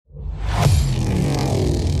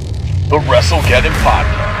the WrestleGeddon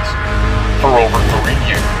Podcast. For over 3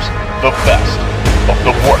 years, the best of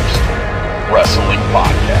the worst wrestling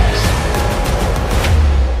podcasts.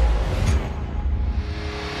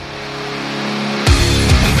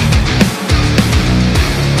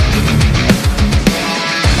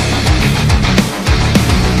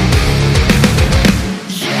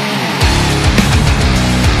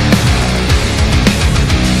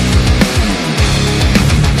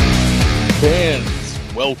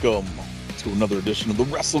 Fans, welcome to another edition of the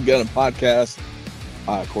WrestleGeddon Podcast.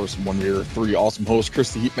 Of course, I'm one of your three awesome hosts,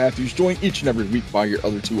 Chris the Heat Matthews, joined each and every week by your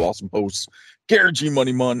other two awesome hosts, Garrett G.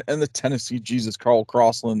 Money Munn and the Tennessee Jesus, Carl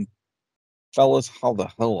Crossland. Fellas, how the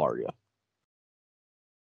hell are you?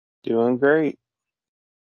 Doing great.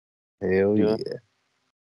 Hell yeah.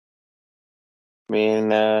 Me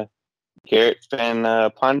and Garrett's been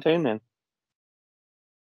pontooning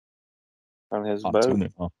on his boat.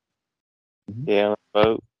 Pontoon, huh? Yeah, on the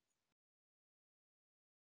boat.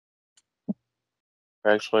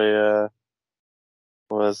 Actually,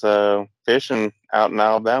 was fishing out in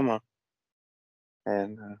Alabama,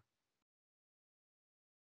 and a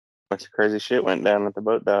bunch of crazy shit went down at the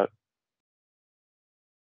boat dock.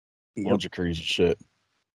 Bunch of crazy shit.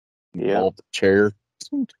 Yeah. All the chair.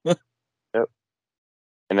 Yep.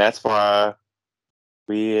 And that's why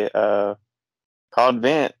we called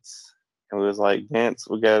Vince, and we was like, Vince,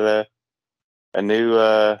 we got a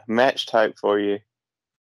new match type for you.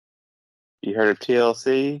 You heard of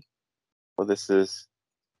TLC? Well, this is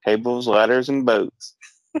tables, ladders, and boats.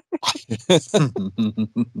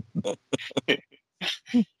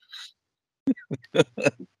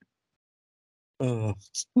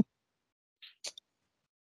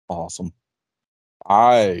 Awesome.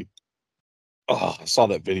 I saw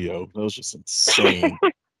that video. It was just insane.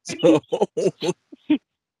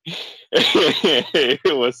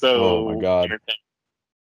 It was so. Oh my god!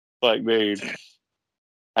 Like, dude,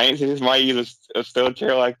 I ain't seen somebody use a steel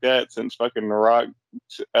chair like that since fucking The Rock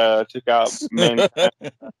took out men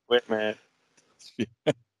with man.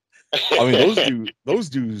 I mean, those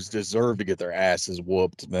dudes deserve to get their asses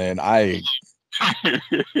whooped, man. Like,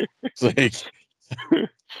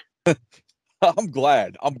 I'm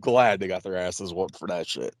glad they got their asses whooped for that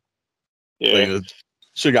shit. Yeah, Like,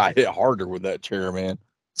 should got hit harder with that chair, man.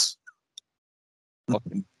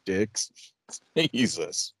 Fucking dicks.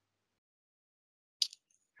 Jesus.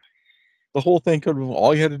 The whole thing could have,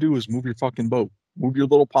 all you had to do was move your fucking boat. Move your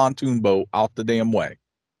little pontoon boat out the damn way.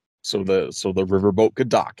 So the riverboat could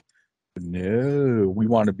dock. But no, we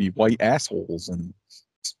want to be white assholes and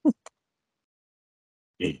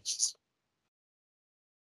Jesus.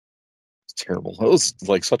 It's terrible. It was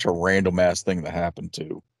like such a random ass thing that happened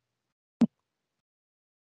too.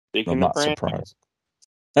 I'm not surprised.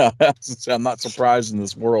 I'm not surprised in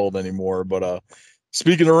this world anymore, but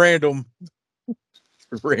speaking of random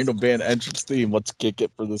band entrance theme, let's kick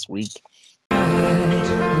it for this week.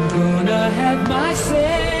 I'm gonna have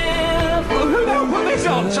myself. Well, who the hell put this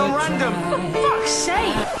on? So random. For fuck's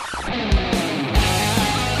sake.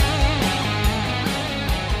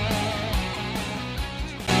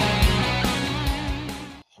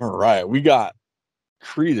 All right, we got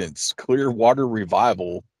Creedence Clearwater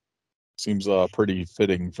Revival. Seems pretty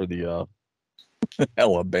fitting for the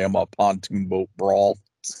Alabama pontoon boat brawl.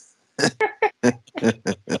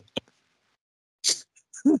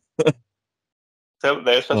 So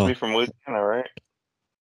they're supposed to be from Louisiana, right?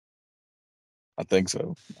 I think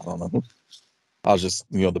so. I don't know. I was just,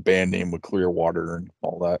 the band name with Clearwater and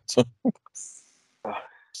all that. So.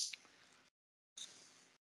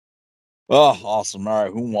 Oh, awesome. All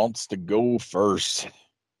right, who wants to go first?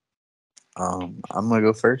 I'm gonna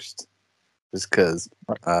go first, just because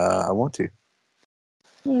I want to.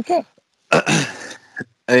 Okay.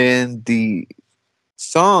 And the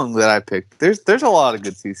song that I picked, there's a lot of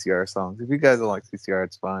good CCR songs. If you guys don't like CCR,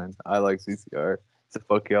 it's fine. I like CCR. So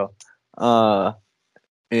fuck y'all.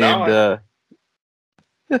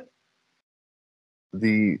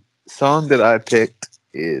 The song that I picked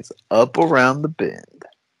is "Up Around the Bend."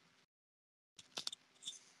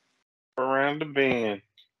 Around the bend.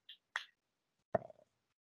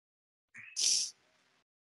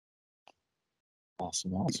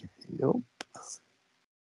 Awesome. Yep. All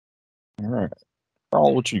right.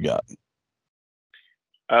 Carl, what you got?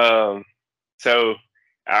 So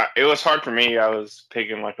it was hard for me. I was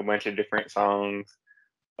picking like a bunch of different songs.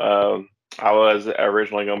 I was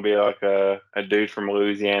originally going to be like a dude from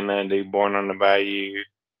Louisiana, a dude born on the bayou.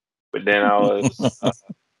 But then I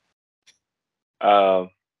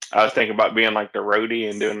was thinking about being like the roadie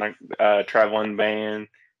and doing like traveling band.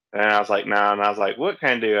 And I was like, nah. And I was like, what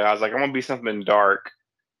can I do? I was like, I'm going to be something dark.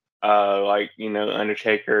 like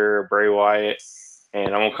Undertaker or Bray Wyatt,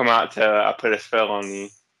 and I'm gonna come out till I put a spell on you.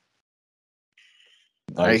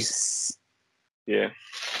 Nice. Yeah.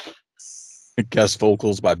 Guest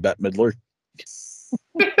vocals by Bette Midler.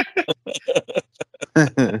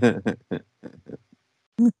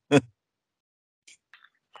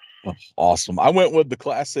 Oh, awesome. I went with the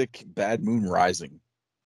classic Bad Moon Rising.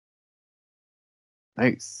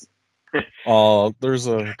 Nice. There's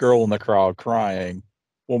a girl in the crowd crying,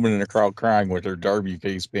 woman in the crowd crying with her Darby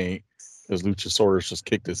face paint because Luchasaurus just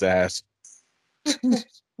kicked his ass.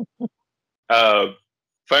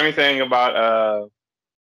 Funny thing about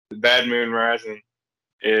Bad Moon Rising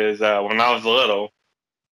is when I was little,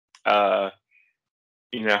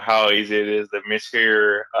 you know how easy it is to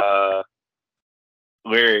mishear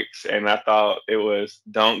lyrics, and I thought it was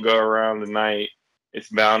 "Don't go around the night; it's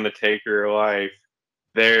bound to take your life.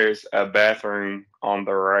 There's a bathroom on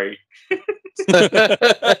the right."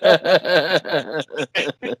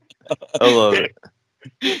 I love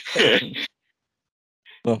it.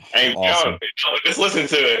 Oh, Hey, awesome. just listen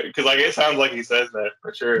to it because like it sounds like he says that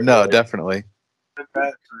for sure. No, Like, definitely. the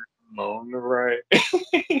bathroom on the right.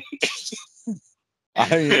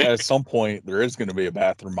 At some point there is going to be a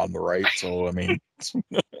bathroom on the right, so I mean,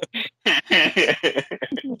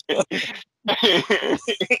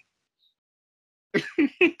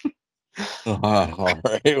 all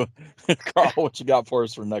right. Carl, what you got for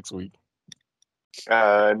us for next week?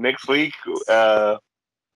 Next week,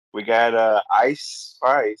 we got Ice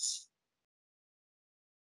Spice.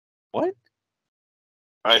 What?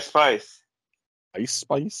 Ice Spice. Ice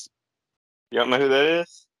Spice? You don't know who that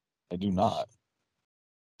is? I do not.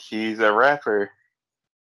 He's a rapper.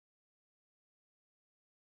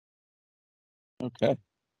 Okay. I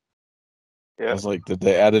Yeah. was like, did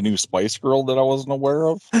they add a new Spice Girl that I wasn't aware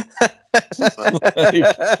of? I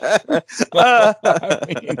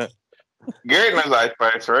mean, Garrett knows Ice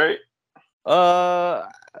Spice, right?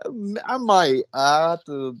 I might. I have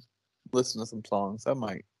to listen to some songs. I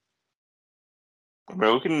might. I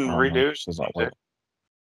mean, we can I don't know. redo it. She's not like-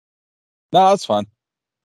 No, that's fine.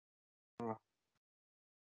 I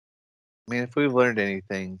mean, if we've learned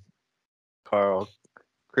anything, Carl,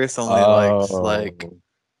 Chris only likes like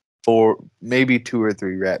 4, maybe 2 or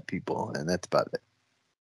 3 rap people, and that's about it.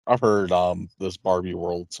 I've heard this Barbie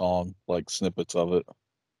World song, like snippets of it.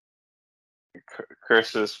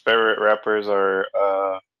 Chris's favorite rappers are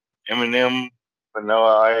Eminem,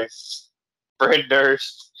 Vanilla Ice, Fred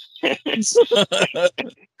Durst.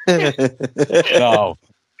 No.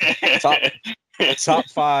 Top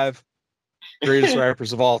 5 greatest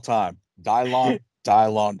rappers of all time. Dylon,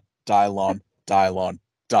 Dylon, Dylon, Dylon,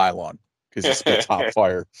 Dylon. Because he spits hot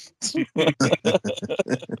fire.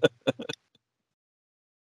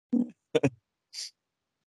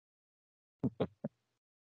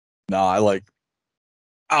 No, I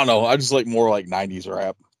don't know. I just like more like 90s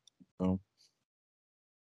rap. So,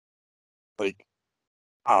 like,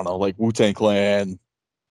 I don't know, like Wu-Tang Clan,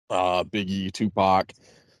 Biggie, Tupac.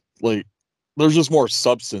 Like, there's just more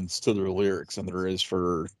substance to their lyrics than there is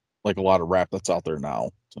for like a lot of rap that's out there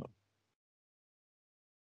now. So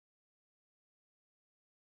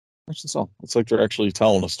that's just all. It's like they're actually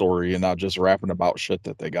telling a story and not just rapping about shit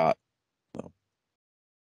that they got. So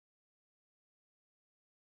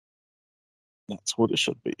that's what it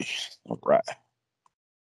should be. All right.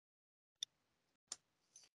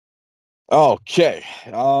 Okay.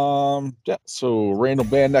 Yeah, so random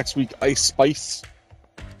band next week, Ice Spice.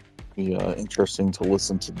 Be interesting to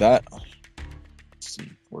listen to that. Let's see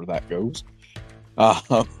where that goes.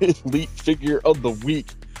 Elite figure of the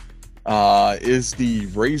week is the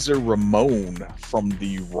Razor Ramon from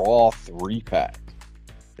the Raw 3-pack.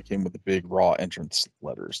 It came with the big Raw entrance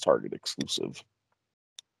letters, Target exclusive.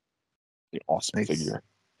 The awesome figure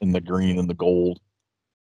in the green and the gold.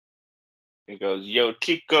 He goes, "Yo,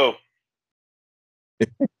 Chico."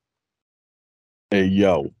 Hey,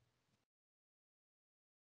 yo.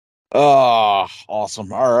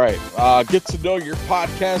 Awesome. All right. Get to know your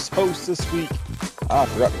podcast host this week. I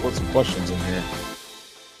forgot to put some questions in here.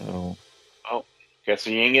 So, Guess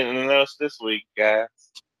you ain't getting to know us this week, guys.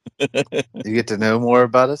 You get to know more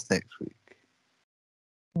about us next week.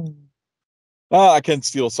 I can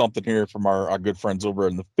steal something here from our good friends over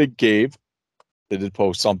in the Fig Cave. They did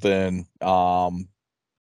post something. One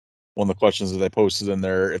of the questions that they posted in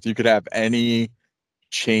there: if you could have any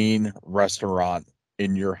chain restaurant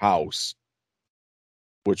in your house,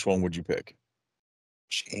 which one would you pick?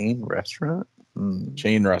 Chain restaurant?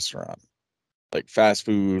 Chain restaurant. Like fast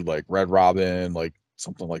food, like Red Robin, like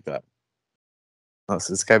something like that. Oh,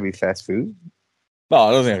 so it's gotta be fast food? No,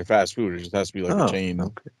 it doesn't have to be fast food. It just has to be like a chain,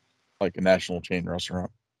 okay. like a national chain restaurant.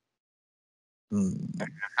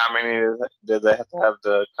 How many did they have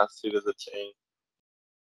to constitute as a chain?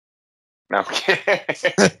 No, I'm kidding.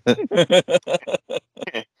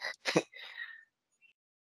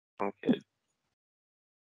 I'm kidding.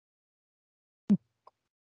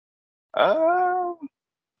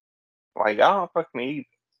 Like I don't fucking eat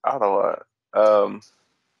out a lot. I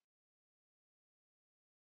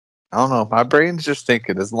don't know. My brain's just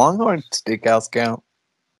thinking, does Longhorn Steakhouse count?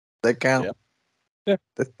 Does that count? Yeah.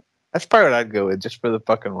 That's probably what I'd go with, just for the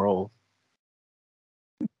fucking roll.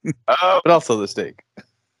 I But also the steak.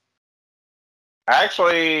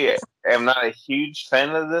 actually am not a huge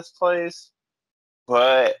fan of this place,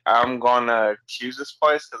 but I'm gonna choose this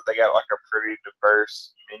place because they got like a pretty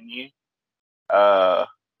diverse menu.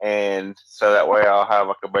 And so that way I'll have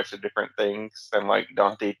like a bunch of different things and like don't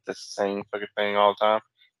have to eat the same fucking thing all the time.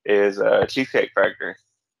 Is Cheesecake Factory.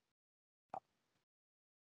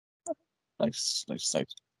 Nice.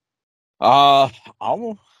 I'll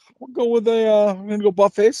go with I'm gonna go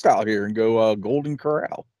buffet style here and go Golden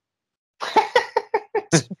Corral.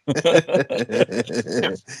 Chris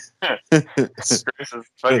is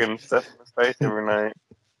fucking stuffing his face every night.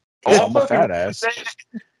 Oh, I'm a fat ass.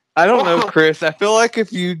 I don't know, Chris. I feel like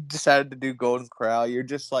if you decided to do Golden Corral, you're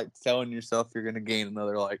just like telling yourself you're going to gain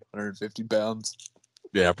another like 150 pounds.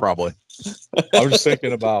 Yeah, probably. I was just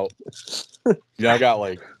thinking about, I got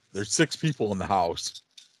like, there's 6 people in the house.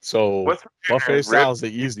 So What's buffet style is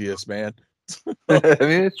the easiest, man. I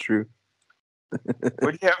mean, it's true.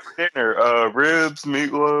 What do you have for dinner? Ribs,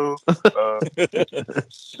 meatloaf,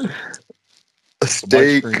 A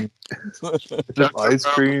steak, some ice Chocolate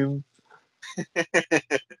cream,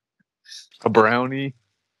 a brownie.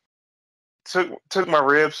 took my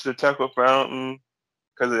ribs to Chocolate Fountain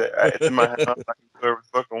because it's in my house. I can do whatever the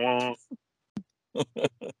fuck I want.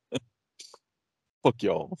 Fuck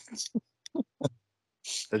y'all.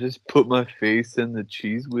 I just put my face in the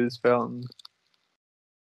Cheese Whiz fountain.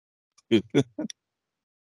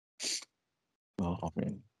 Oh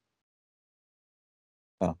man.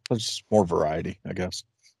 There's more variety, I guess.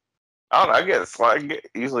 I don't know.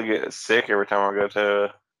 Usually get sick every time I go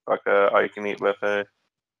to like a all you can eat buffet.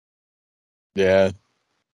 Yeah.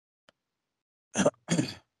 I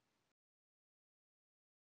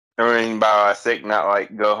mean, by sick, not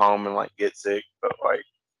like go home and like get sick, but like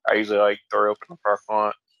I usually like throw up in the parking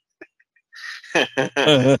lot.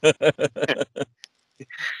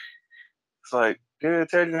 It's like, dude, I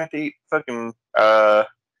told you not to eat fucking.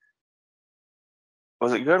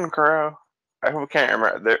 Was it Golden Corral? I can't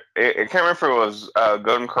remember. I can't remember if it was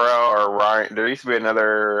Golden Corral or Ryan. There used to be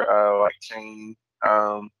another like chain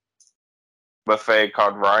buffet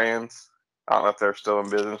called Ryan's. I don't know if they're still in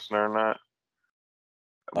business or not.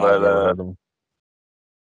 But Never heard of them.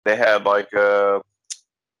 they had like all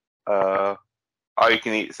you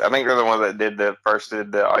can eat. I think they're the ones that did the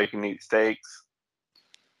all you can eat steaks.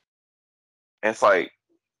 And it's like,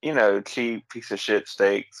 cheap piece of shit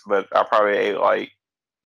steaks, but I probably ate like,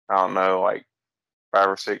 I don't know, like 5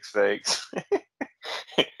 or 6 steaks.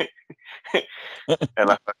 And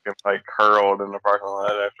I fucking like curled in the parking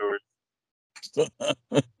lot afterwards.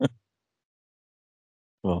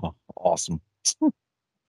 Oh, awesome.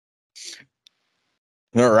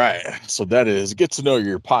 All right. So that is Get to Know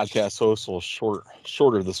Your Podcast Host. A little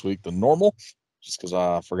shorter this week than normal, just because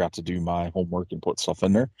I forgot to do my homework and put stuff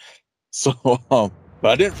in there. So, but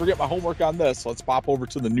I didn't forget my homework on this. Let's pop over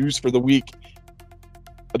to the news for the week.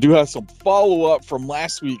 I do have some follow-up from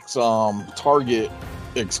last week's Target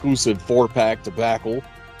exclusive 4-pack debacle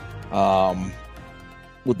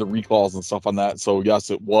with the recalls and stuff on that. So,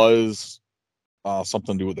 yes, it was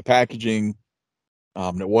something to do with the packaging.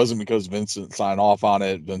 It wasn't because Vince didn't sign off on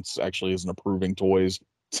it. Vince actually isn't approving toys.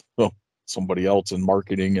 So somebody else in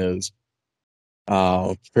marketing is.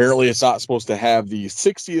 Apparently, it's not supposed to have the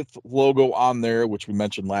 60th logo on there, which we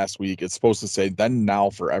mentioned last week. It's supposed to say "Then, Now,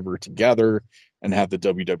 Forever Together" and have the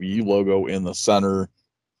WWE logo in the center.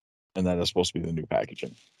 And that is supposed to be the new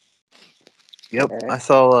packaging. Yep, I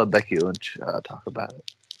saw Becky Lynch talk about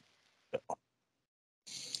it.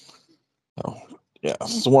 Oh, yeah,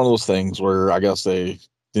 it's one of those things where I guess they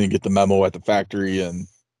didn't get the memo at the factory and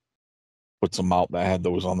put some out that had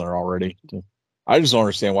those on there already. I just don't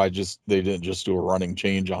understand why they didn't just do a running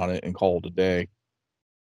change on it and call it a day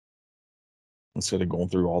instead of going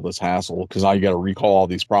through all this hassle. Because now you got to recall all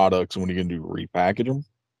these products, and when are you going to do repackage them?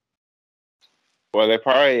 Well, they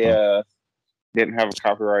probably didn't have a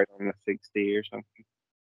copyright on the 60 or something.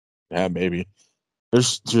 Yeah, maybe.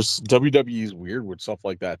 There's just WWE's weird with stuff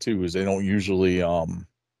like that too, is they don't usually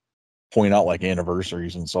point out like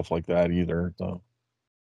anniversaries and stuff like that either. So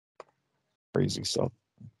crazy stuff.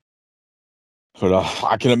 But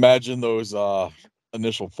I can imagine those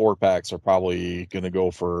initial 4-packs are probably going to go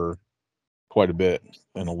for quite a bit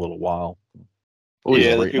in a little while.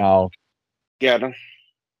 Yeah, right now, got them.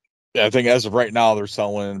 yeah, I think as of right now, they're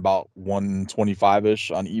selling about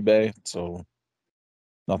 125-ish on eBay. So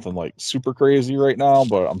nothing like super crazy right now,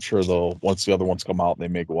 but I'm sure they'll, once the other ones come out, they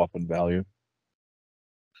may go up in value.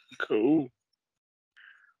 Cool.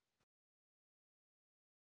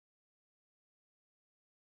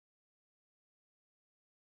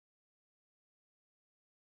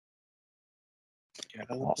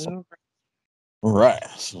 Awesome. All right,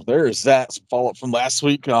 so there's that. Some follow up from last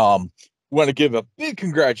week. We want to give a big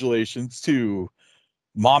congratulations to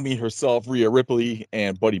Mommy herself, Rhea Ripley,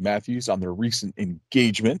 and Buddy Matthews on their recent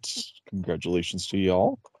engagement. Congratulations to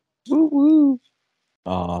y'all. Woo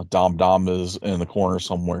woo. Dom is in the corner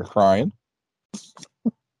somewhere crying.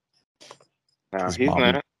 No, His he's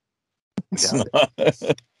mommy. not.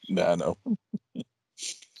 Nah, no.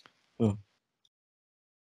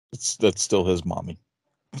 That's still his mommy.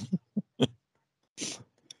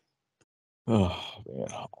 Oh man,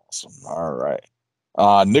 awesome. All right.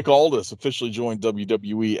 Nick Aldis officially joined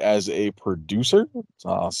WWE as a producer.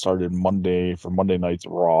 Started Monday for Monday Night's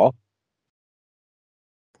Raw.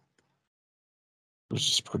 Which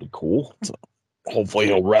is pretty cool. So hopefully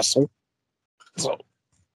he'll wrestle. So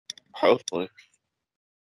Hopefully.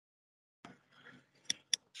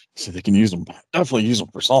 they can use him. Definitely use him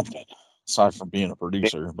for something aside from being a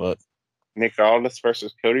producer. But Nick Aldis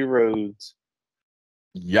versus Cody Rhodes.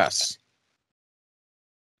 yes.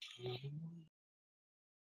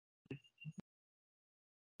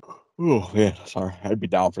 Oh yeah, sorry. I'd be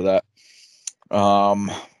down for that. I'm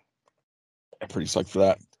pretty psyched for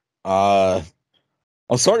that. I'm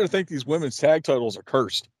starting to think these women's tag titles are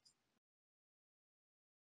cursed.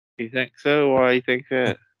 You think so? Why you think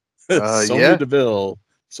that? Sonya Deville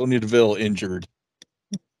injured.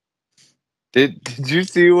 Did you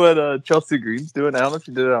see what Chelsea Green's doing? I don't know if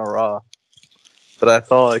she did it on Raw, but I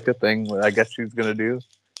saw like a thing where I guess she's gonna do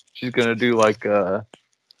like a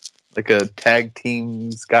tag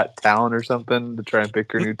team's got talent or something to try and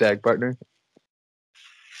pick her new tag partner.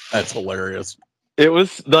 That's hilarious. It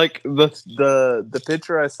was like the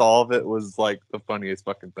picture I saw of it was like the funniest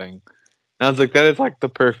fucking thing. And I was like, that is like the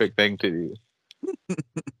perfect thing to do.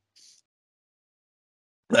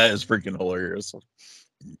 That is freaking hilarious.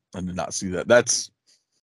 I did not see that. That's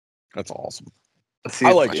awesome.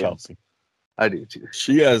 I like Chelsea. I do too.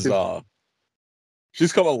 She has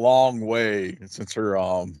she's come a long way since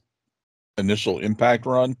her initial Impact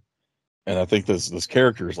run, and I think this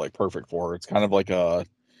character is like perfect for her. It's kind of like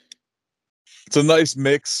it's a nice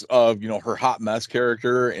mix of her hot mess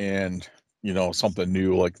character and something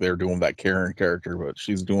new like they're doing that Karen character, but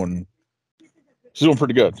she's doing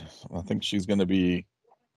pretty good. I think she's going to be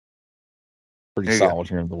pretty solid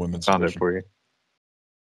here in the women's division. Found it for you.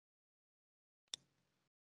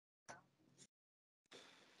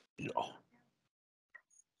 Yeah.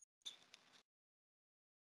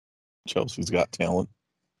 Chelsea's got talent.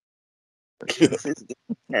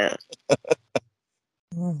 That's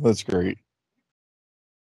great.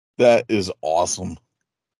 That is awesome.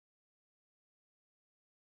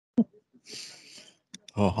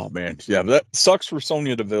 Oh man, yeah, that sucks for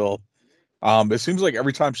Sonya Deville. It seems like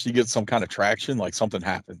every time she gets some kind of traction, like something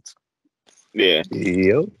happens. Yeah.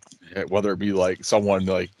 Yep. Whether it be like someone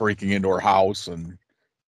like breaking into her house and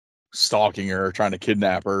stalking her, trying to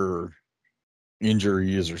kidnap her, or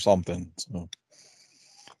injuries or something. So,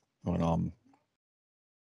 but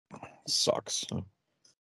sucks. So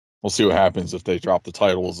we'll see what happens if they drop the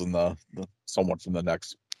titles and the someone from the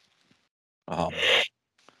next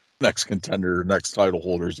contender, next title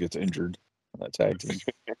holders gets injured on that tag team.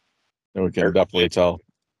 Then we can definitely tell.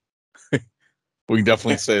 We can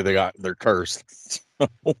definitely say they're cursed.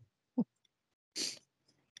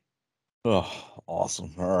 Oh,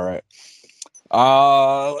 awesome. All right.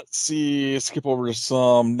 Let's see. Skip over to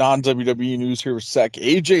some non-WWE news here for a sec.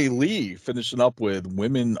 AJ Lee finishing up with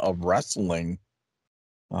Women of Wrestling.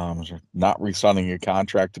 Not re-signing a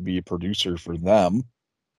contract to be a producer for them.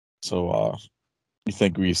 So you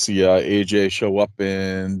think we see AJ show up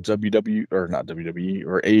in WWE or not WWE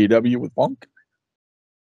or AEW with Punk?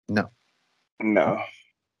 No.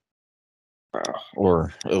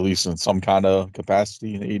 Or at least in some kind of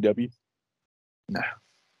capacity in AEW? No.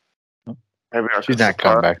 Maybe she's not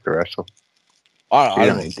coming back to wrestle. I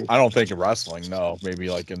don't think in wrestling. No,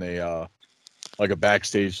 maybe like in a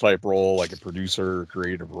backstage type role, like a producer or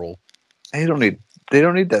creative role. They don't need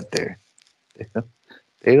that there.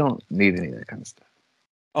 They don't need any of that kind of stuff.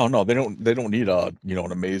 Oh no, they don't need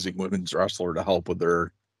an amazing women's wrestler to help with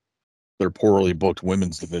their poorly booked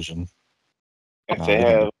women's division. If Nah, they they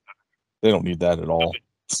have don't need that at all.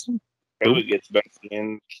 COVID gets back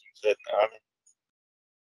in, sitting on it.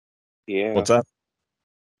 Yeah. What's that?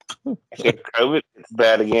 If COVID gets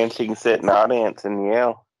bad again, she can sit in the audience and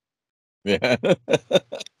yell. Yeah.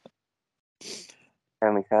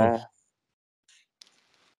 Kind.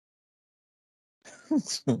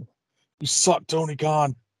 You suck, Tony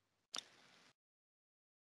Khan.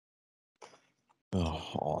 Oh,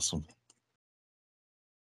 awesome.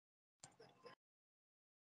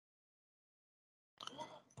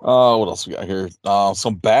 What else we got here?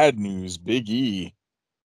 Some bad news. Big E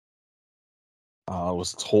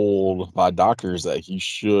was told by doctors that he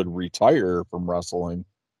should retire from wrestling.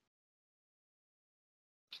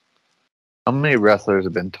 How many wrestlers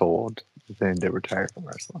have been told that they need to retire from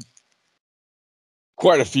wrestling?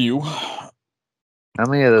 Quite a few. How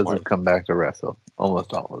many of those have come back to wrestle?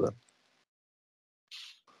 Almost all of them.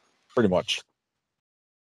 Pretty much.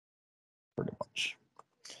 But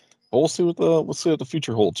we'll see what the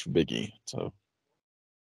future holds for Big E. So,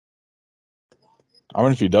 I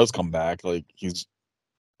mean, if he does come back, like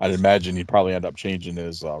I'd imagine he'd probably end up changing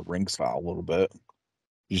his ring style a little bit.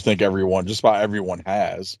 You think just about everyone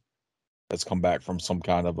has that's come back from some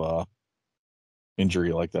kind of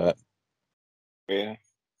injury like that. Yeah.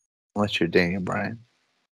 Unless you're Daniel Bryan.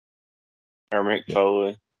 Or Mick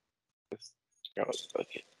Foley. Just go fuck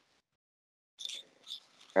it.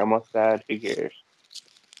 I almost died. Who cares?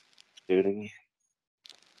 Do it again.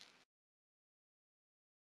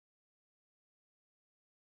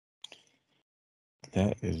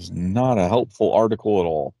 That is not a helpful article at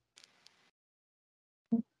all.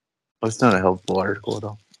 Well, it's not a helpful article at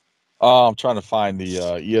all. I'm trying to find the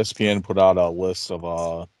ESPN put out a list of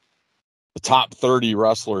the top 30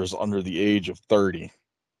 wrestlers under the age of 30.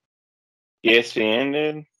 ESPN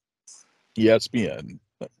did? ESPN.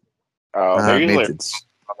 Oh, they're usually it's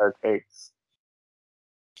on their takes.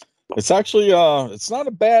 It's actually it's not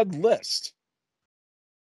a bad list.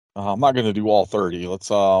 I'm not going to do all 30. Let's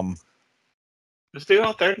Just do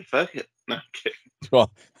all 30. Fuck it. No, I'm kidding.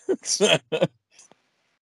 well,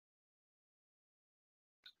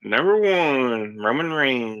 Number 1, Roman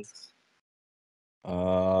Reigns.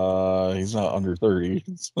 he's not under 30.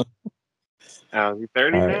 Oh, is he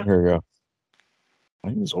 30 All now? right, here we go. I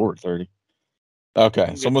think he's over 30.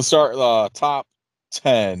 Okay, so I'm gonna start top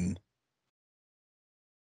 10.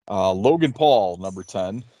 Logan Paul, number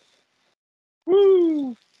 10.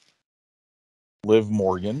 Woo! Liv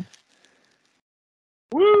Morgan.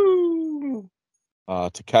 Woo!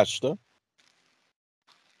 Takeshita.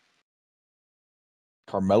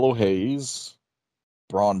 Carmelo Hayes.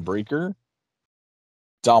 Braun Breaker.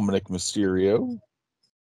 Dominic Mysterio.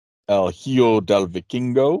 El Hijo del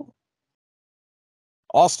Vikingo.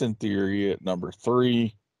 Austin Theory at number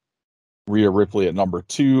 3. Rhea Ripley at number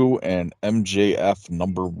 2. And MJF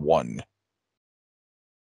number 1.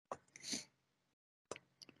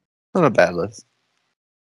 not a bad list.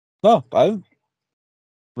 No, I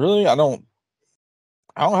don't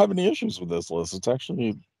have any issues with this list. It's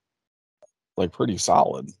actually like pretty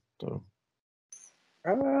solid. So I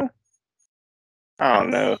don't know. I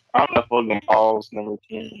don't know if Logan Paul's number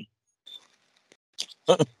 10.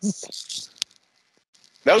 Don't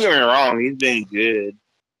get me wrong, he's been good,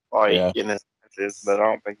 Yeah. in his matches, but I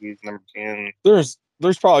don't think he's number 10. there's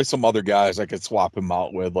probably some other guys I could swap him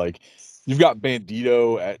out with. Like you've got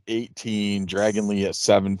Bandito at 18, Dragon Lee at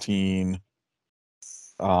 17.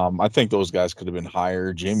 I think those guys could have been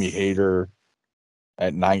higher. Jamie Hayter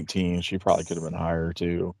at 19, she probably could have been higher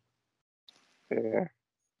too. Yeah.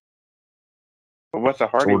 But what's a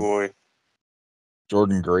Hardy Boy?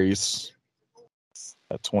 Jordan Grace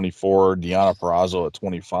at 24, Deonna Purrazzo at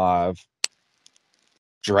 25,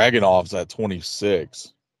 Dragunov's at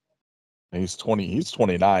 26. He's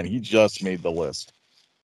 29. He just made the list.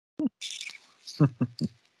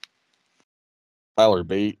 Tyler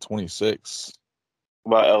Bate, 26.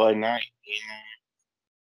 What about LA Knight?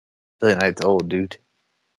 LA Knight's old, dude.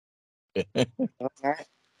 LA Knight?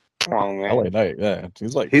 Come on, man. LA Knight, yeah.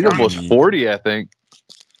 He's like He's almost 40, I think.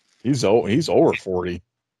 He's over 40.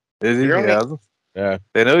 Is he? Really? Yeah. Yeah.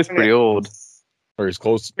 They know he's pretty old. Or he's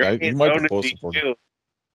close. He might be close to 40.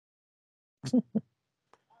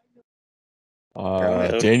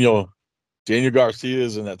 Daniel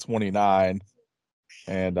Garcia's in at 29.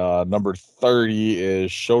 And number 30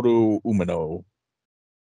 is Shota Umino.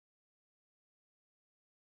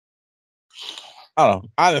 I don't know.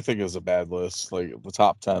 I didn't think it was a bad list. Like the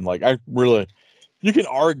top 10. Like you can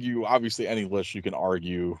argue, obviously any list you can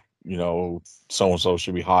argue, so-and-so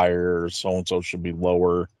should be higher, so-and-so should be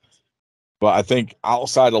lower. But I think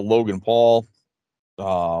outside of Logan Paul,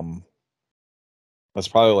 That's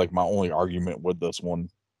probably like my only argument with this one.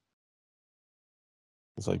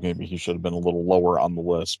 It's like maybe he should have been a little lower on the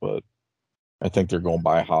list, but I think they're going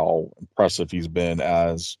by how impressive he's been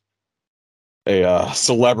as a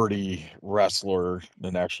celebrity wrestler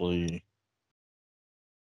than actually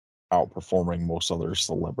outperforming most other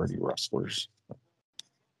celebrity wrestlers.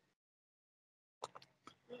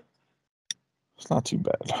 It's not too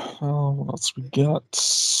bad. What else we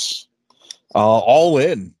got? All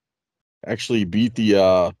In actually beat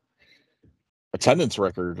the attendance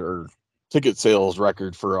record or ticket sales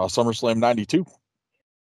record for SummerSlam 92.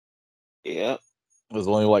 Yeah. It was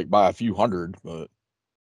only like by a few hundred, but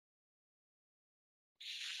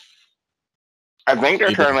I think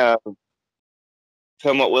they're trying to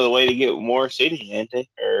come up with a way to get more seating, ain't they?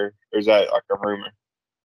 Or is that like a rumor?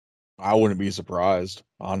 I wouldn't be surprised,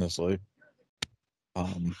 honestly. But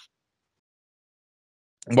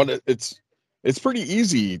it's pretty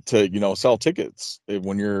easy to sell tickets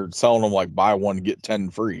when you're selling them like buy one get 10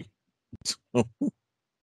 free.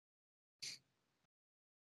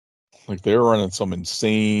 Like they're running some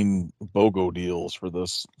insane BOGO deals for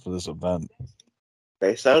this event.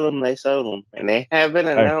 They sold them, and they haven't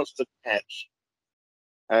announced a match.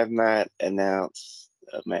 I have not announced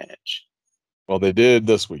a match. Well, they did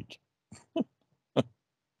this week.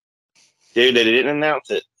 Dude, they didn't announce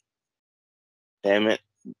it. Damn it.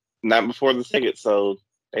 Not before the tickets sold.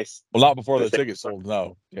 Not before the tickets sold,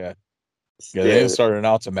 no. Yeah. Yeah, they didn't start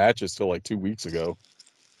announcing matches till like 2 weeks ago.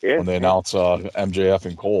 Yeah, when they announced MJF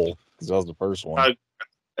and Cole, because that was the first one.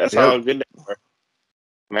 That's how good they were.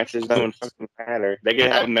 Matches don't fucking matter. They can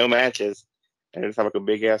have no matches. And just have like a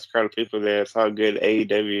big ass crowd of people there. That's how good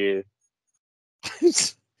AEW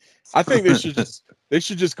is. I think they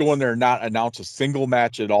should just go in there and not announce a single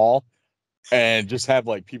match at all, and just have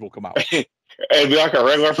like people come out. It'd be like a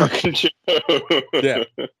regular fucking show. Yeah,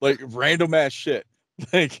 like random ass shit.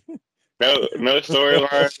 Like no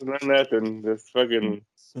storylines, no nothing. Just fucking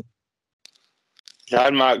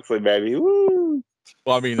John Moxley, baby. Woo!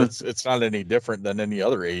 Well, I mean, it's not any different than any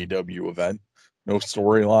other AEW event. No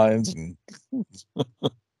storylines and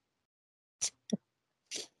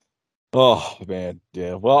oh man,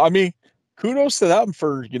 yeah. Well, I mean, kudos to them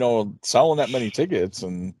for selling that many tickets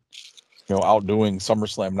and outdoing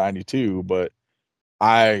SummerSlam 92. But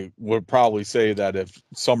I would probably say that if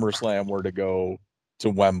SummerSlam were to go to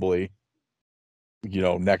Wembley,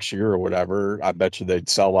 next year or whatever, I bet you they'd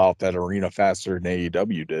sell out that arena faster than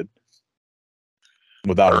AEW did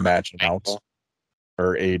without a match announced,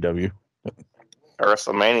 or AEW.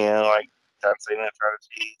 WrestleMania, like John Cena trying to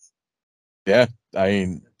tease. Yeah, I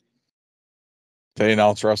mean, they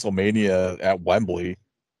announced WrestleMania at Wembley,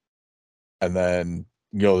 and then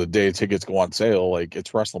the day tickets go on sale, like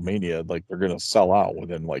it's WrestleMania, like they're gonna sell out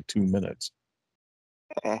within like 2 minutes.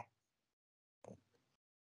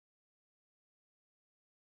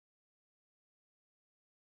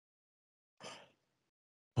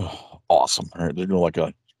 Awesome. All right, they're doing like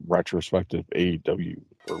a retrospective AEW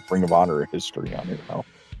or Ring of Honor history on here now.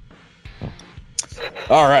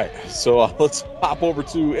 All right, so let's hop over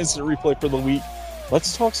to instant replay for the week.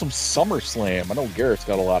 Let's talk some SummerSlam. I know Garrett's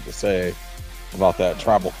got a lot to say about that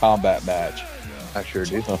tribal combat match. I sure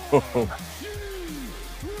do.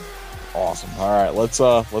 Awesome. All right, let's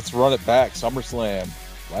run it back. SummerSlam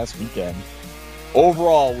last weekend.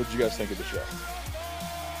 Overall, what did you guys think of the show?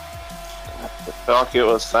 I felt like it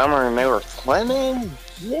was summer and they were swimming.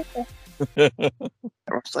 Yeah.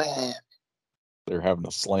 SummerSlam. They're having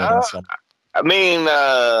a slam in summer. I mean,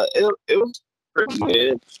 it was pretty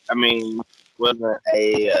good. I mean, wasn't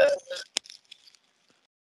a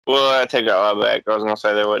well, I take that all back. I was gonna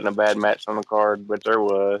say there wasn't a bad match on the card, but there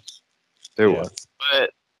was. There was.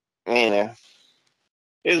 But it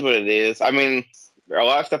is what it is. I mean, a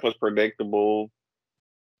lot of stuff was predictable.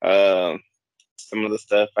 Some of the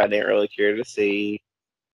stuff I didn't really care to see,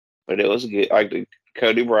 but it was good. Like the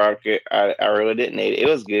Cody Brock, I really didn't need it. It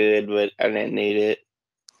was good, but I didn't need it.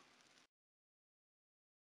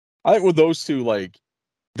 I think with those two, like,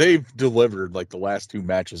 they've delivered like the last two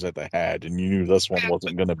matches that they had, and you knew this one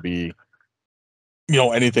wasn't going to be,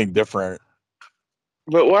 anything different.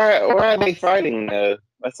 But why are they fighting though?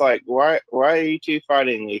 That's like why are you two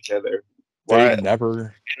fighting each other? They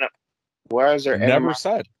never. Why is there never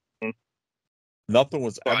said? Nothing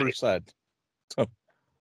was ever said.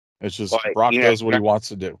 It's just Brock does what he wants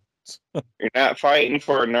to do. You're not fighting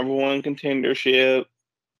for a number one contendership.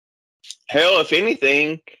 Hell, if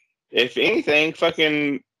anything,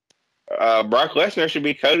 fucking Brock Lesnar should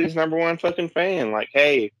be Cody's number one fucking fan. Like,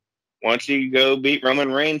 hey, why don't you go beat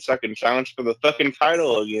Roman Reigns so I can challenge for the fucking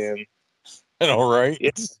title again? I know, right?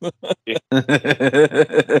 Yeah.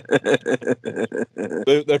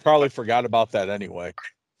 They probably forgot about that anyway.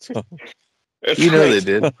 It's You know like,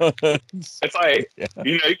 they did. it's like Yeah.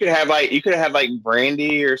 you could have like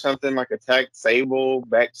Brandy or something like attack Sable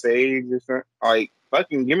backstage or something. Like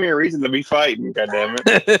fucking give me a reason to be fighting, goddammit.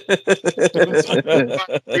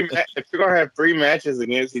 If you're gonna have 3 matches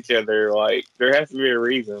against each other, like there has to be a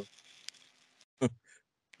reason.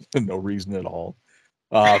 No reason at all.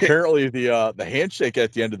 Apparently, the handshake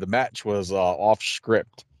at the end of the match was off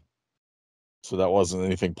script, so that wasn't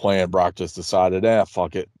anything planned. Brock just decided,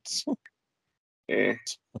 fuck it, Yeah.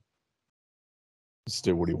 just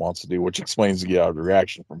do what he wants to do, which explains the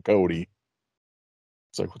reaction from Cody.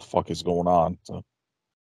 It's like, what the fuck is going on? So,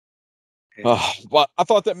 but I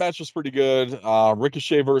thought that match was pretty good.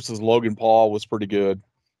 Ricochet versus Logan Paul was pretty good.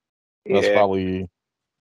 That's Yeah. probably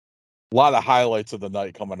a lot of highlights of the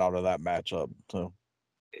night coming out of that matchup. So,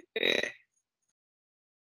 Yeah.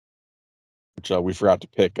 which we forgot to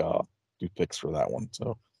pick do picks for that one.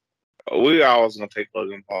 So We always gonna take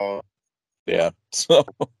Logan Paul. yeah, so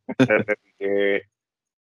That'd be good.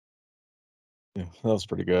 yeah, that was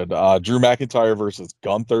pretty good. Drew McIntyre versus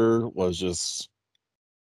Gunther was just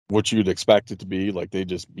what you'd expect it to be. Like they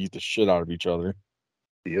just beat the shit out of each other.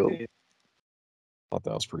 Yep. Thought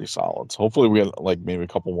that was pretty solid. So hopefully we get like maybe a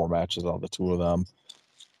couple more matches out of the two of them.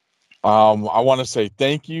 I want to say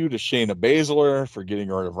thank you to Shayna Baszler for getting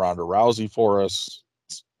rid of Ronda Rousey for us.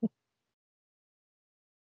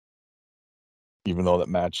 Even though that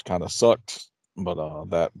match kind of sucked. But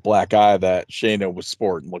that black eye that Shayna was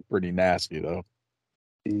sporting looked pretty nasty though.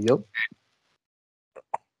 Yep.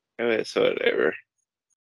 It's whatever.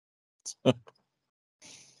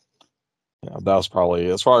 Yeah, that was probably,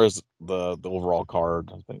 as far as the overall card,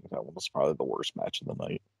 I think that one was probably the worst match of the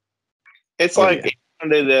night. It's Oh, like yeah. if you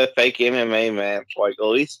do the fake MMA match, like at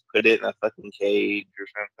least put it in a fucking cage or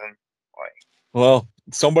something. Like, Well,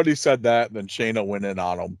 somebody said that, then Shayna went in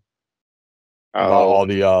on them about oh, all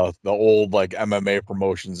the old like MMA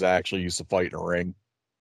promotions that actually used to fight in a ring.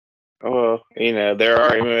 well, there are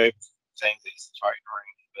MMA things that used to fight in the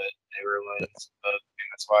ring, but they were like, and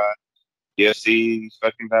that's why UFC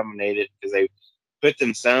fucking dominated because they put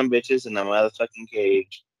them some bitches in a motherfucking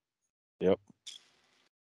cage. Yep.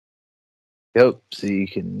 Yep. So you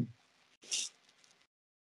can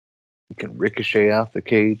ricochet out the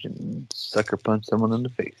cage and sucker punch someone in the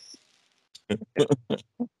face.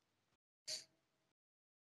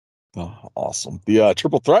 Oh, awesome. The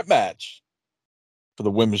triple threat match for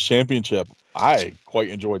the women's championship. I quite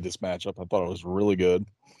enjoyed this matchup. I thought it was really good.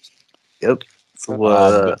 Yep. So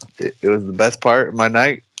it was the best part of my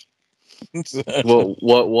night. Well,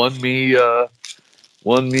 what won me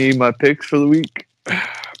my picks for the week?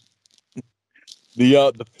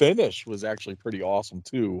 The finish was actually pretty awesome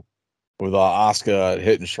too, with Asuka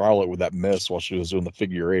hitting Charlotte with that miss while she was doing the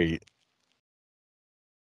figure 8.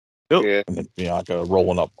 Yep. Yeah. And then Bianca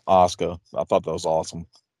rolling up Asuka. I thought that was awesome.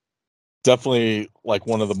 Definitely like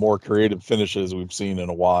one of the more creative finishes we've seen in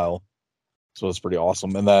a while. So it's pretty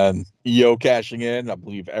awesome. And then EO cashing in. I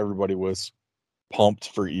believe everybody was pumped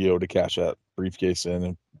for EO to cash that briefcase in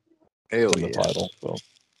and Hell win the yeah. title. So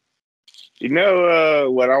You know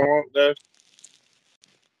what I want though?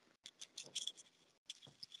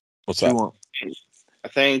 what's What you that? want?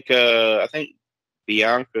 I think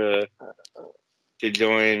Bianca should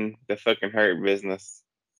join the fucking Hurt business.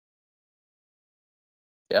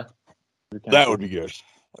 That would be good.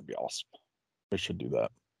 That'd be awesome. They should do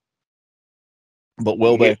that. But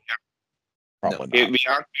will they? Probably Get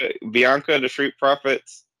not. Bianca, the Street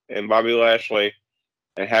Profits, and Bobby Lashley,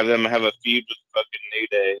 and have them have a feud with fucking New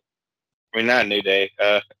Day. I mean, not New Day.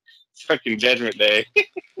 Fucking Judgment Day.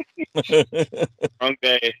 Wrong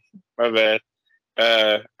day. My bad.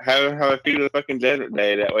 Have a feud with fucking Judgment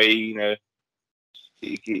Day. That way, you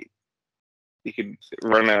could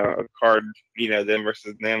run a card. Them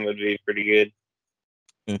versus them would be pretty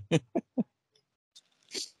good.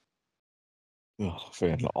 Oh,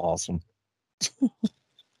 fan, awesome. What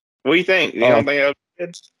do you think? You don't think that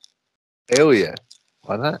would be Hell yeah.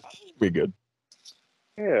 Why not? Be good.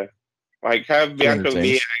 good? Yeah. Like have Bianca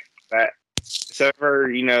be that. Instead of her,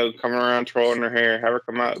 coming around trolling her hair, have her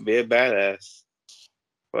come out and be a badass.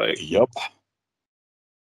 Like, Yep.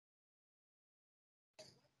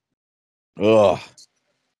 Ugh.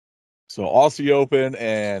 So Aussie Open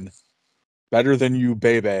and Better Than You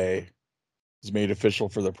Baby is made official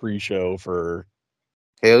for the pre-show for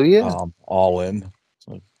Hell yeah. All In.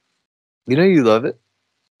 So, You know you love it.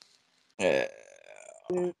 I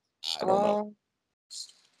don't know.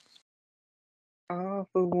 all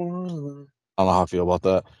for one. I don't know how I feel about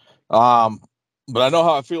that. But I know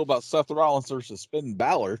how I feel about Seth Rollins versus Finn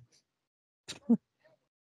Balor.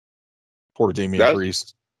 Poor Damian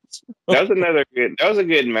Priest. That was another good. That was a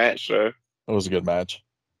good match, though. That was a good match.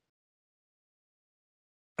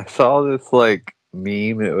 I saw this like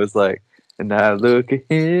meme. It was like, and I look at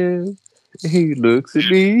him, and he looks at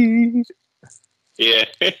me. Yeah.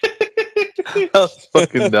 I was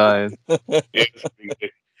fucking dying.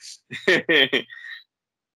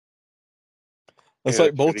 It's Yeah,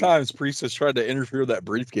 like both pretty- times Priest has tried to interfere with that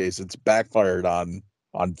briefcase. It's backfired on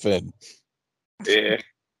Finn. Yeah.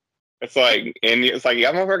 It's like,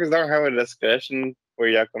 y'all motherfuckers don't have a discussion where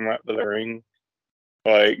y'all come out to the ring.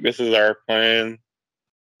 Like, this is our plan.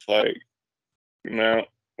 It's like, no,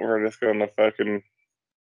 we're just going to fucking,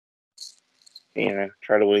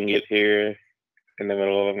 try to wing it here in the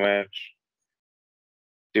middle of a match.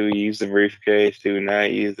 Do we use the briefcase? Do we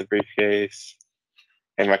not use the briefcase?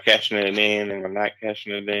 Am I cashing it in? Am I not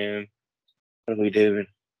cashing it in? What are we doing?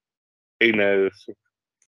 Who knows?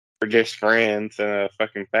 We're just friends in a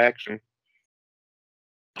fucking faction.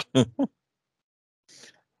 Oh.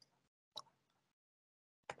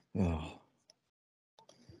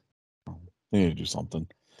 I need to do something.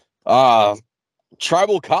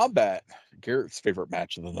 Tribal Combat, Garrett's favorite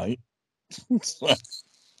match of the night.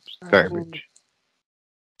 Garbage.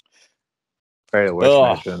 Right, the worst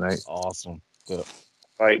match of the night. Awesome. Yeah.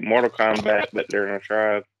 Like Mortal Kombat, but they're in a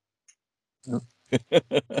tribe.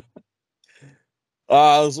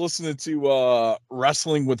 I was listening to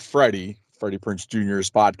Wrestling with Freddie Prinze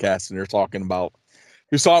Jr.'s podcast, and he was talking about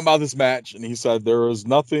this match, and he said there was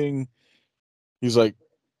nothing. He's like,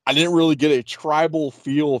 I didn't really get a tribal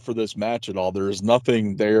feel for this match at all. There was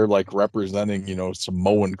nothing there like representing,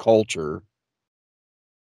 Samoan culture.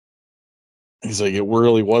 He's like, it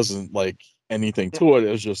really wasn't like anything to it.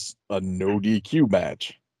 It was just a no DQ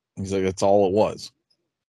match. He's like, that's all it was.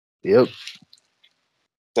 Yep.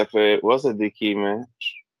 Except for it was a DQ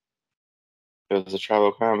match. It was a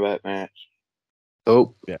tribal combat match.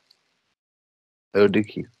 Oh. Yeah. Oh,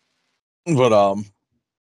 DQ. But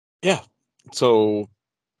yeah. So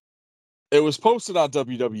it was posted on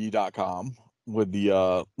WWE.com with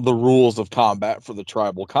the rules of combat for the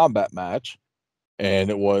tribal combat match, and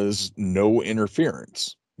it was no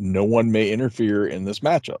interference. No one may interfere in this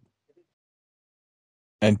matchup.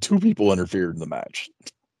 And 2 people interfered in the match.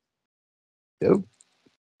 Yep.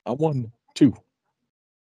 I won 2.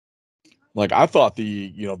 Like, I thought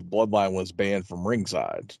the bloodline was banned from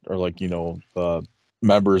ringside, or like, the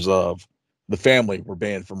members of the family were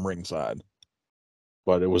banned from ringside,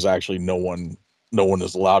 but it was actually no one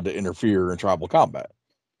is allowed to interfere in tribal combat.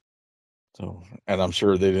 So, and I'm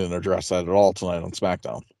sure they didn't address that at all tonight on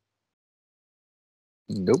SmackDown.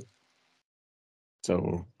 Nope.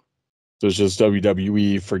 So it's just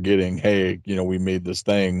WWE forgetting, hey, we made this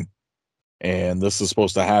thing and this is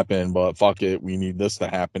supposed to happen, but fuck it, we need this to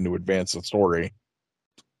happen to advance the story.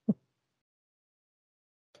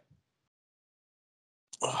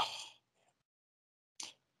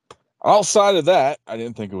 Outside of that, I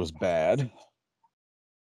didn't think it was bad.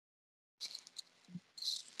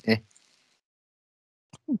 Yeah,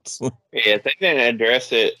 if they didn't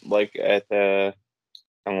address it like at the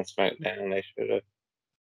on SmackDown, they should have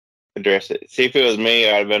addressed it. See, if it was me,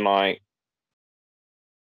 I'd have been like,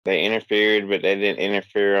 they interfered, but they didn't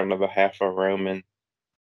interfere on the behalf of Roman.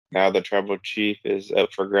 Now the tribal chief is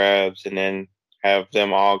up for grabs, and then have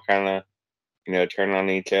them all kind of, turn on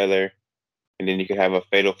each other, and then you could have a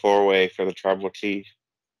fatal 4-way for the tribal chief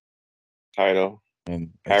title.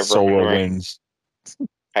 And Have Solo Roman wins.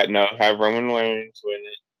 Have Roman Reigns win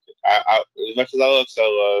it. As much as I love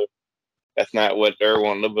Solo, that's not what they're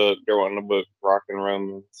wanting to book. They're wanting to book Rock and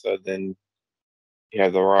Roman. So then you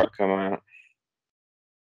have The Rock come out.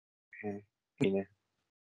 And,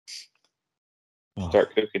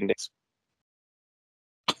 start cooking.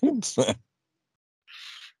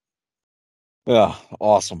 Yeah,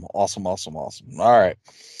 awesome. All right.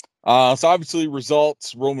 So obviously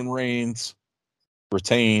results, Roman Reigns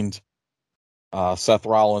retained, Seth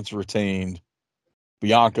Rollins retained,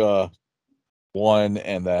 Bianca won,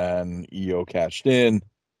 and then EO cashed in.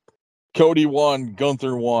 Cody won,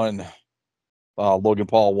 Gunther won, Logan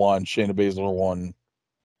Paul won, Shayna Baszler won.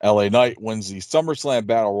 LA Knight wins the SummerSlam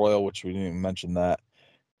Battle Royal, which we didn't even mention that.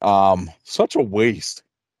 Such a waste.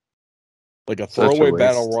 Like a throwaway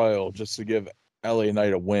Battle Royal just to give LA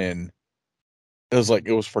Knight a win.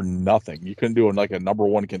 It was for nothing. You couldn't do it like a number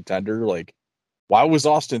 1 contender. Like, why was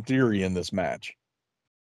Austin Theory in this match?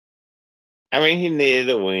 I mean, he needed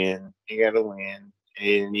a win. He got a win.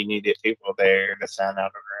 And you needed people there to sign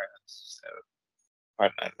autographs. So why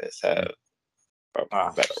not this have a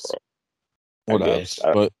Battle Royal? What else?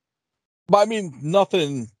 But But I mean,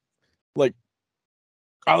 nothing like.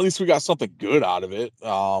 At least we got something good out of it.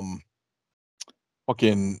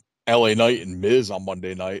 Fucking LA Knight and Miz on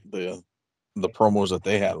Monday night. The promos that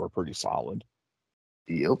they had were pretty solid.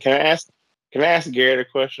 Yep. Can I ask Garrett a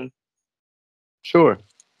question? Sure.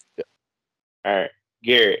 All right,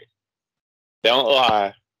 Garrett, don't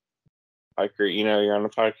lie. Like you're on the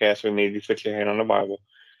podcast. We need you to put your hand on the Bible.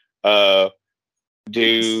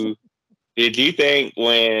 Did you think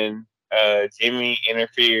when Jimmy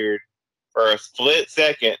interfered for a split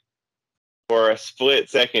second,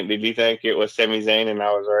 did you think it was Sami Zayn and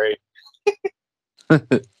I was right?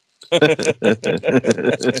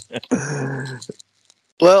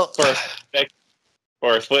 Well,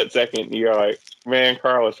 For a split second, you're like, man,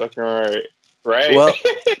 Carl is fucking right? well,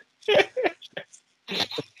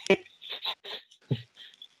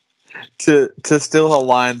 to steal a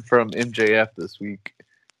line from MJF this week,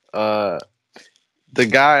 the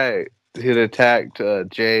guy who attacked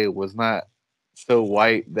Jay was not so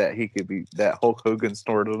white that he could be that Hulk Hogan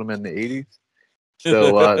snorted him in the 80s.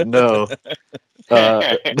 So no,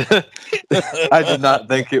 I did not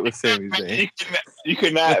think it was Sami Zayn. You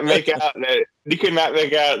could not make out that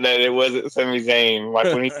it wasn't Sami Zayn.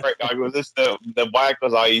 Like when he like was this the black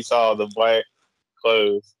was all you saw, the black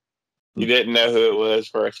clothes. You didn't know who it was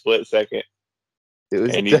for a split second. It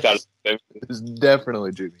was, and you thought it was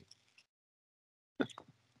definitely Jimmy.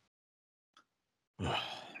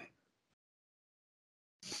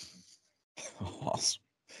 Awesome.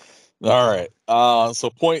 All right. So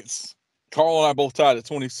points. Carl and I both tied at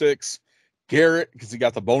 26. Garrett, because he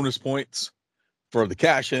got the bonus points for the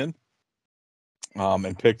cash in,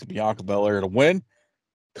 and picked Bianca Belair to win.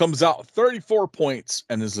 Comes out 34 points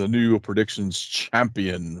and is the new predictions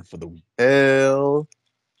champion for the week. Hell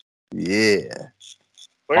yeah.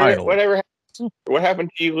 What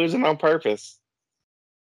happened to you losing on purpose?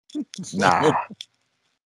 Nah.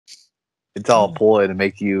 It's all a ploy to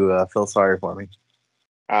make you feel sorry for me.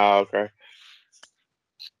 Oh, okay.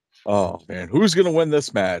 Oh, man. Who's going to win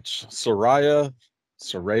this match? Saraya,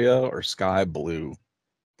 or Sky Blue?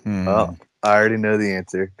 Oh, I already know the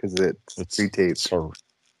answer because it's pre-taped.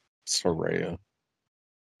 Saraya.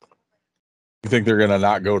 You think they're going to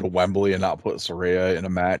not go to Wembley and not put Saraya in a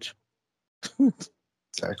match?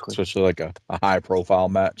 Exactly. Especially like a high-profile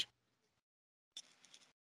match.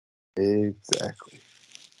 Exactly.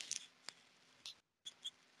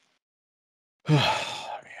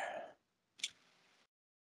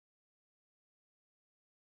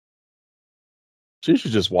 She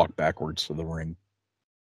should just walk backwards to the ring.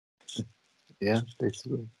 Yeah,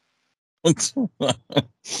 basically.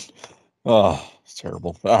 Oh, it's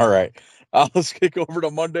terrible. All right. Let's kick over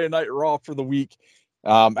to Monday Night Raw for the week.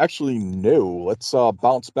 Actually, no. Let's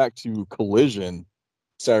bounce back to Collision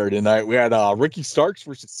Saturday night. We had Ricky Starks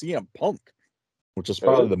versus CM Punk, which is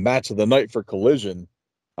probably the match of the night for Collision.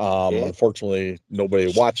 Unfortunately,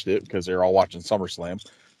 nobody watched it because they're all watching SummerSlam.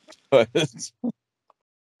 But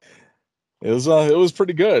it was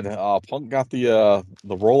pretty good. Punk got the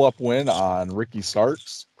roll up win on Ricky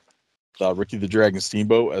Starks. Ricky the Dragon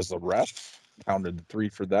Steamboat as the ref. Counted 3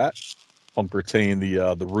 for that. Punk retained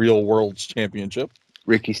the Real World's Championship.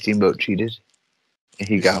 Ricky Steamboat cheated. And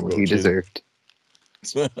he got what he deserved.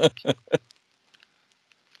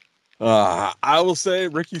 I will say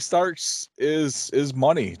Ricky Starks is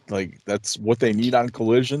money. Like, that's what they need on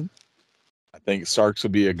Collision. I think Starks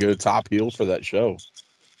would be a good top heel for that show.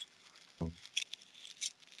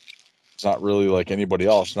 It's not really like anybody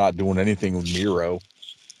else, not doing anything with Miro.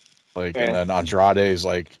 And then Andrade is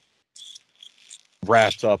like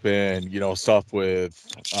wrapped up in, stuff with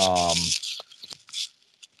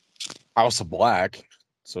House of Black.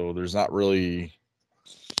 So there's not really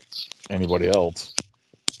anybody else.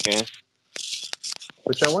 Yeah.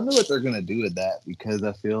 Which I wonder what they're gonna do with that, because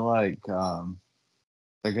I feel like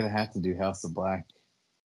they're gonna have to do House of Black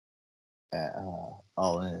at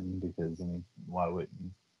All In, because why wouldn't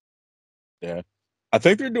you? Yeah, I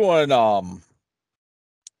think they're doing. I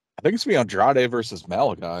think it's gonna be Andrade versus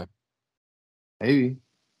Malachi. Maybe.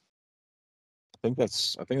 I think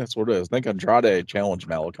that's what it is. I think Andrade challenged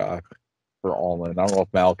Malachi for All In. I don't know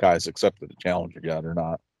if Malachi has accepted the challenge yet or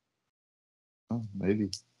not. Oh, maybe.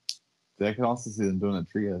 I can also see them doing a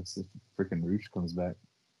trio if freaking Roosh comes back.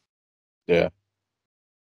 Yeah.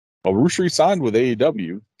 Well, Roosh signed with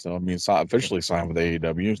AEW, so it's not officially signed with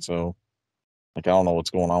AEW. So, I don't know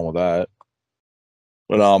what's going on with that.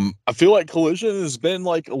 But I feel like Collision has been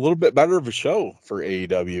like a little bit better of a show for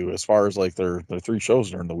AEW as far as like their 3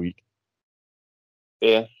 shows during the week.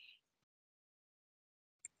 Yeah.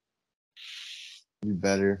 Be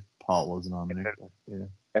better. Paul wasn't on there. Yeah.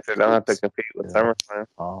 If they don't have to compete with Yeah. SummerSlam.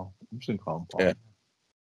 Paul. I'm just gonna call him Paul.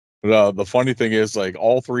 Yeah. The funny thing is, like,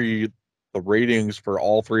 the ratings for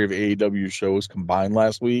all three of AEW shows combined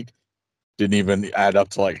last week didn't even add up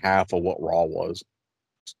to like half of what Raw was.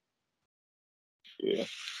 Yeah.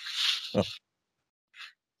 I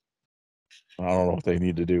don't know what they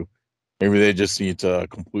need to do. Maybe they just need to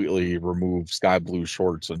completely remove sky blue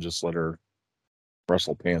shorts and just let her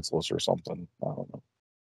wrestle pantsless or something. I don't know.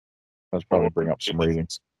 That's probably bring up some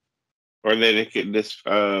ratings. Or they could just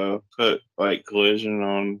put like Collision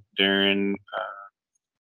on during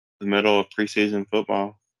the middle of preseason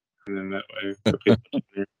football, and then that way for people to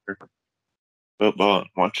turn for football and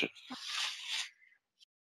watch it.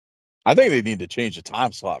 I think they need to change the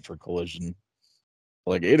time slot for Collision.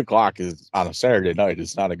 Like 8:00 is on a Saturday night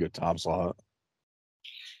is not a good time slot.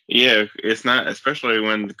 Yeah, it's not, especially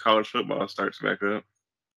when the college football starts back up.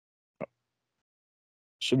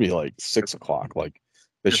 Should be like 6:00. Like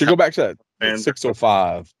they Just should go back to that and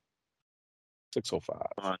 6:05.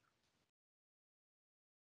 6:05.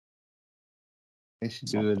 They should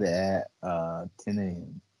do it at 10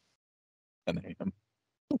 a.m. 10 a.m.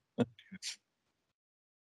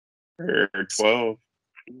 or 12.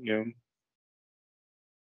 Yeah.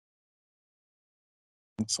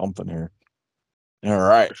 Something here. All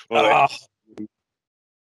right. 12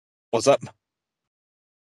 What's up?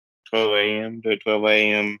 12 a.m. to 12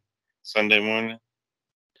 a.m. Sunday morning,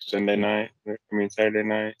 Sunday night. Saturday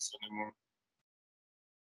night, Sunday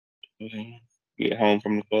morning. Get home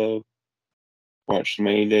from the club, watch some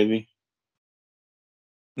AEW.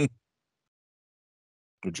 Good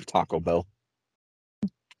your Taco Bell.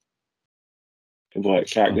 Like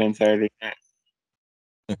shotgun Saturday night.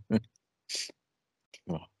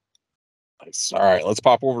 Nice. All right, let's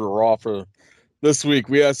pop over to Raw for this week.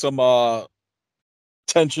 We had some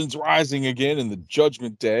tensions rising again in the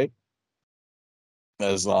Judgment Day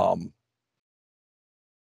as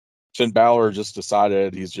Finn Balor just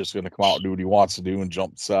decided he's just going to come out and do what he wants to do and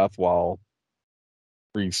jump Seth, while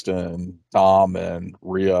Priest and Tom and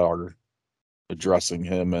Rhea are addressing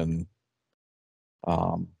him, and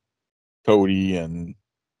Cody and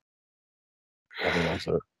I think that's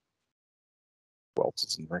it. Who else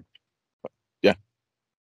is in the ring? But, yeah.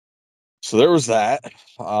 So there was that.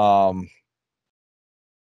 I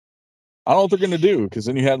don't know what they're going to do, because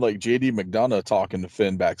then you had like JD McDonough talking to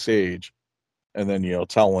Finn backstage, and then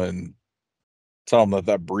tell him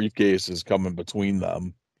that briefcase is coming between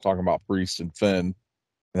them, talking about Priest and Finn,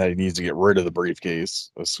 and that he needs to get rid of the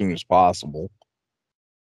briefcase as soon as possible.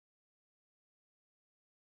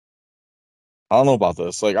 I don't know about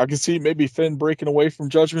this. Like, I can see maybe Finn breaking away from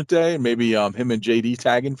Judgment Day, and maybe him and JD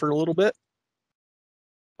tagging for a little bit.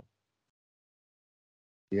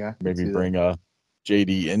 Yeah. Maybe bring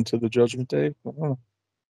JD into the Judgment Day. I don't know.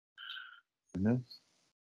 Who knows?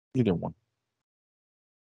 Either one.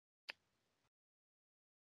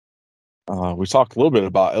 We talked a little bit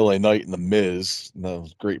about LA Knight and The Miz, and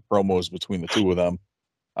those great promos between the two of them.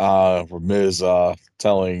 Where Miz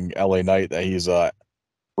telling LA Knight that he's a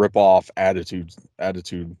rip-off attitude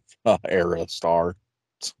era star.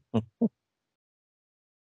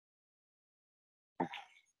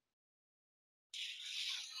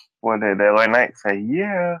 What did LA Knight say?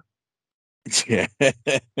 Yeah. Yeah,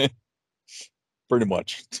 pretty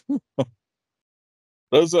much. That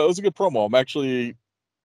was a good promo. I'm actually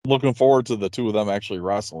looking forward to the two of them actually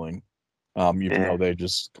wrestling. Even though they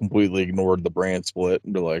just completely ignored the brand split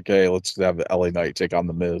and be like, hey, let's have the LA Knight take on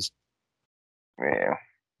The Miz. Yeah.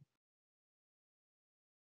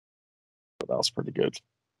 But that was pretty good.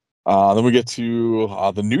 Then we get to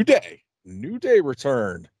the New Day. New Day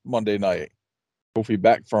returned Monday night. Kofi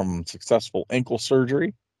back from successful ankle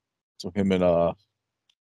surgery. So him and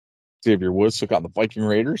Xavier Woods took out the Viking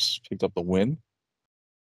Raiders, picked up the win.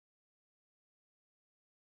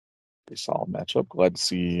 Pretty solid matchup. Glad to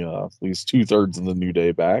see at least 2/3 of the New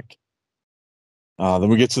Day back. Then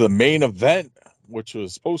we get to the main event, which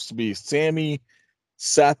was supposed to be Sammy,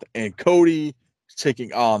 Seth, and Cody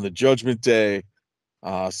taking on the Judgment Day.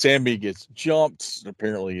 Sammy gets jumped,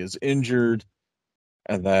 apparently is injured,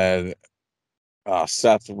 and then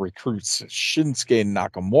Seth recruits Shinsuke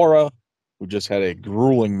Nakamura, who just had a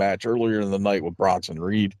grueling match earlier in the night with Bronson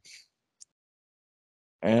Reed.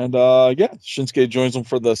 And Shinsuke joins them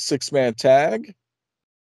for the 6-man tag.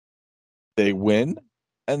 They win,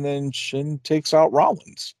 and then Shin takes out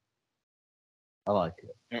Rollins. I like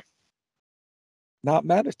it. Yep. Not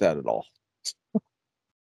mad at that at all.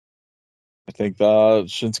 I think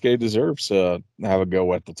Shinsuke deserves to have a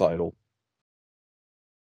go at the title.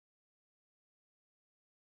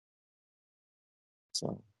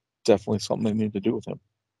 So definitely something they need to do with him.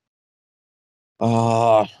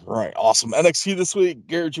 Right. Awesome. NXT this week.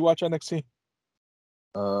 Garrett, did you watch NXT?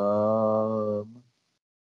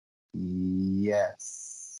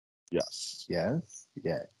 Yes. Yes. Yes.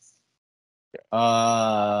 Yes.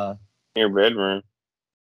 Your bedroom.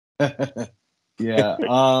 Yeah.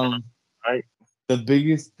 Right. The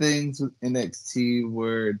biggest things with NXT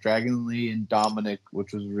were Dragon Lee and Dominic,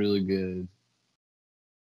 which was really good.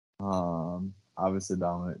 Obviously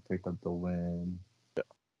Dominic picked up the win.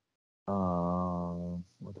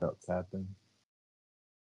 What else happened?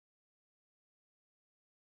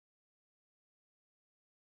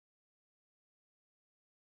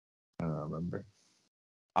 I don't remember.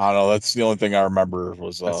 I don't know. That's the only thing I remember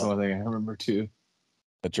was That's the only thing I remember too.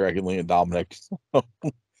 the Dragon Lee and Dominic. Do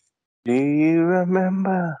you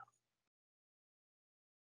remember?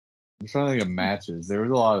 I'm trying to think of matches. There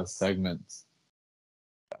was a lot of segments.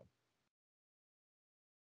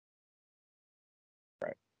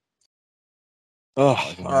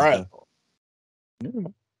 Oh, all right.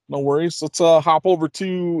 No worries. Let's hop over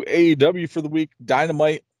to AEW for the week.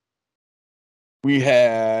 Dynamite. We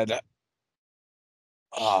had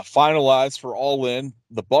finalized for All In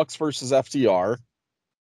the Bucks versus FTR,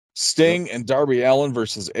 Sting and Darby Allin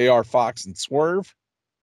versus AR Fox and Swerve,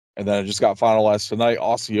 and then it just got finalized tonight.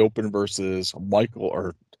 Aussie Open versus Michael,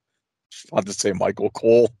 or I have to say Michael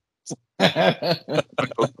Cole.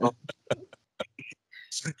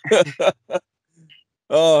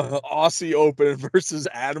 Aussie Open versus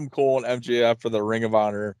Adam Cole and MJF for the Ring of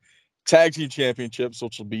Honor Tag Team Championships,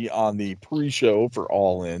 which will be on the pre-show for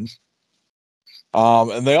All In.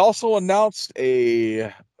 And they also announced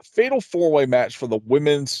a fatal four-way match for the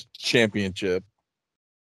Women's Championship,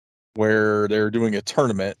 where they're doing a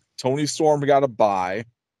tournament. Toni Storm got a bye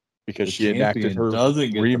because The she enacted her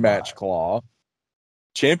doesn't get the rematch bye. clause.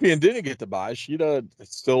 Champion didn't get the bye. Sheeta is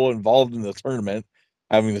still involved in the tournament,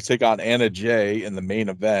 having to take on Anna Jay in the main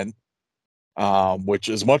event. Which,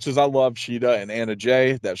 as much as I love Sheeta and Anna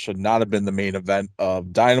Jay, that should not have been the main event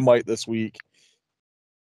of Dynamite this week.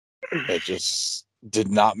 It just did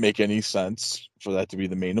not make any sense for that to be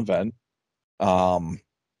the main event. I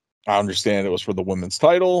understand it was for the women's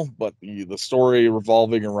title, but the story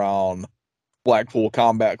revolving around Blackpool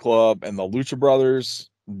Combat Club and the Lucha Brothers,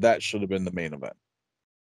 that should have been the main event,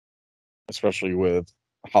 especially with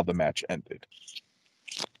how the match ended.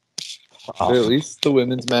 But at least the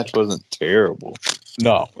women's match wasn't terrible.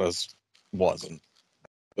 No, it wasn't.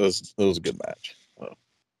 It was a good match.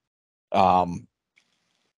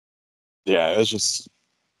 Yeah, it's just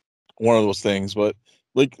one of those things, but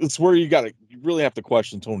like it's where you really have to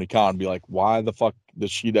question Tony Khan and be like, why the fuck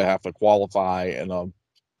does Sheeta have to qualify in a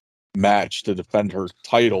match to defend her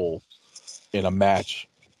title in a match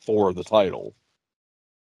for the title?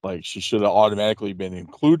 Like, she should have automatically been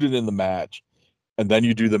included in the match, and then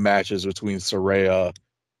you do the matches between Saraya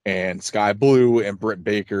and Sky Blue and Britt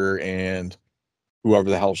Baker and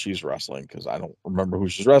whoever the hell she's wrestling, because I don't remember who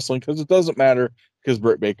she's wrestling, because it doesn't matter, because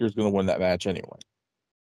Britt Baker's going to win that match anyway.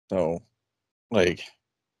 So, like,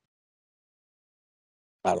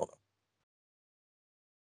 I don't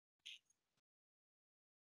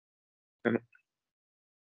know.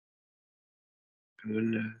 Who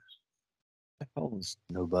knows? The hell is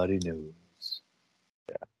Nobody knows.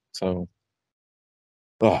 so?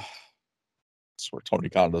 I swear Tony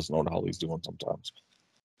Khan doesn't know what the hell he's doing sometimes.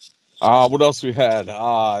 What else we had?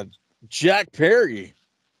 Jack Perry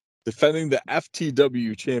defending the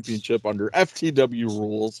FTW championship under FTW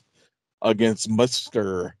rules against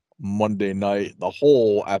Mr. Monday Night, the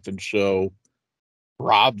whole effing show,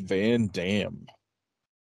 Rob Van Dam.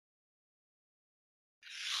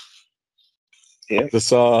 Yeah.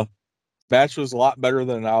 This match was a lot better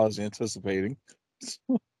than I was anticipating.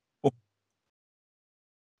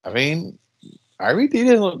 I mean, RVD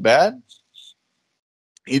didn't look bad.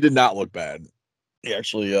 He did not look bad. He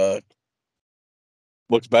actually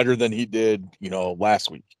looked better than he did,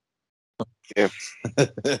 last week. Yeah.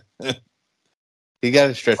 He got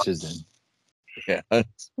his stretches in. Yeah.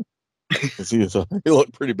 He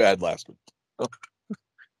looked pretty bad last week.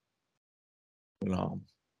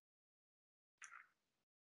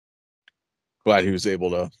 Glad he was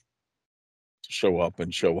able to show up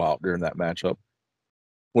and show out during that matchup,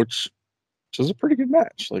 which was a pretty good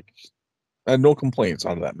match. Like, I had no complaints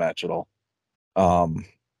out of that match at all.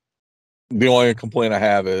 The only complaint I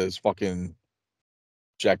have is fucking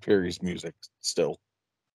Jack Perry's music still.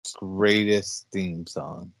 Greatest theme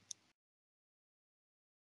song.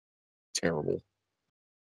 Terrible.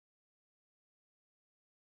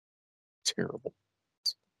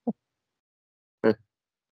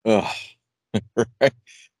 Ugh. Right.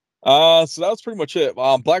 So that was pretty much it.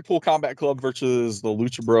 Blackpool Combat Club versus the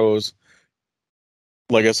Lucha Bros.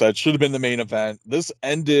 like I said, should have been the main event. This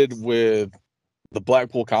ended with the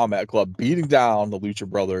Blackpool Combat Club beating down the Lucha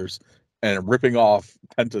Brothers and ripping off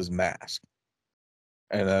Penta's mask.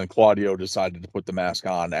 And then Claudio decided to put the mask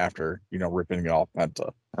on after, ripping it off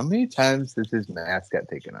Penta. How many times does his mask got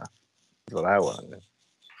taken off? That's what I want to know.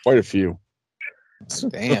 Quite a few.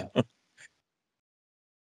 Damn. It's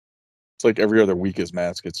like every other week his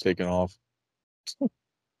mask gets taken off.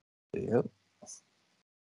 Yep.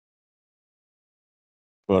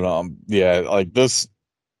 But yeah, like this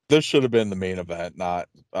should have been the main event, not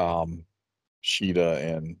Sheeta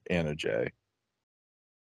and Anna Jay.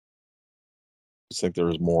 I think there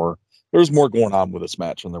was more going on with this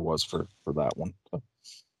match than there was for that one. So.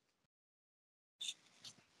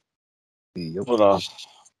 Yep. But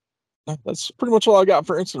that's pretty much all I got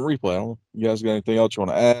for instant replay. I don't know, you guys got anything else you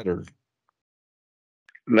want to add or?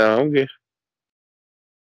 No, I'm good.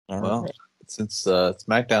 All Well, right. since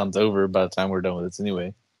SmackDown's over by the time we're done with this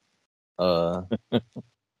anyway,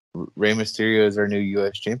 Rey Mysterio is our new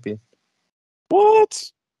U.S. champion.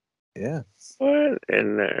 What? Yeah. What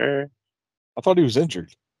in there? I thought he was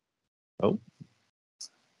injured. Oh.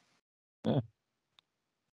 Yeah.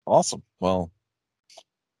 Awesome. Well,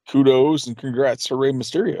 kudos and congrats to Rey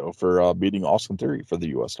Mysterio for beating Austin Theory for the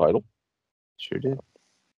U.S. title. Sure did.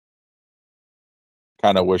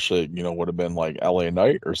 Kind of wish it, would have been like LA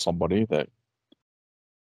Knight or somebody that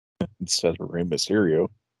instead of Rey Mysterio.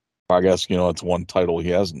 I guess, it's one title he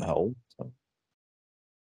hasn't held. So.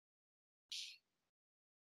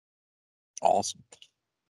 Awesome.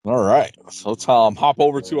 All right. So let's hop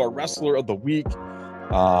over to our wrestler of the week.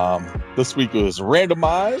 This week was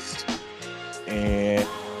randomized, and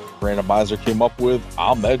randomizer came up with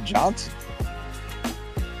Ahmed Johnson,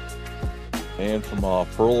 man from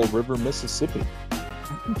Pearl River, Mississippi,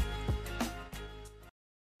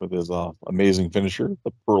 with his amazing finisher,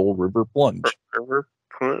 the Pearl River Plunge. River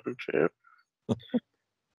Plunge, yeah.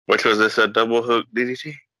 Which was this, a double hook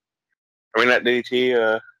DDT? I mean, not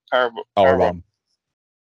DDT, Powerbomb.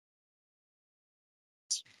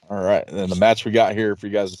 All right, and then the match we got here for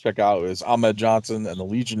you guys to check out is Ahmed Johnson and the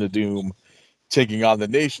Legion of Doom taking on the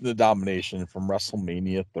Nation of Domination from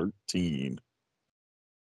WrestleMania 13.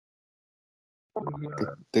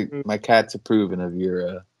 My cat's approving of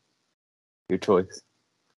your choice.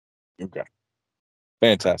 Okay,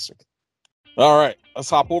 fantastic. All right, let's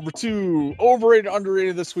hop over to overrated,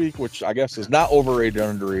 underrated this week, which I guess is not overrated,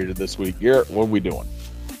 underrated this week. Garrett, what are we doing?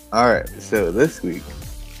 All right, so this week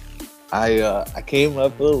I came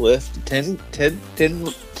up with a list of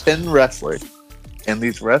 10 wrestlers, and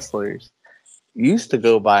these wrestlers used to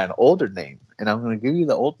go by an older name, and I'm going to give you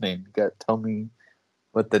the old name. You got to tell me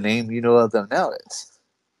what the name you know of them now is.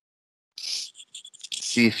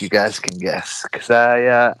 See if you guys can guess, because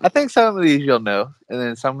I think some of these you'll know, and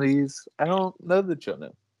then some of these I don't know that you'll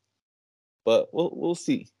know, but we'll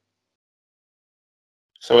see.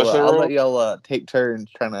 So what's the I'll rule? let y'all take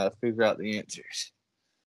turns trying to figure out the answers.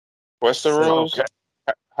 What's the So- rules?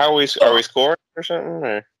 Are we scoring or something?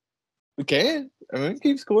 Or? We can. I mean, we can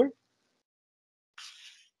keep score.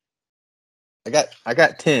 I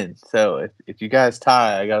got 10. So if you guys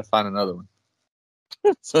tie, I gotta find another one.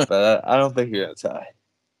 But I don't think you're gonna tie.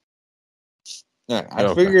 All right, I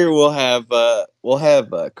Okay. figure we'll have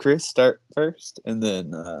Chris start first, and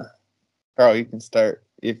then Carl, you can start.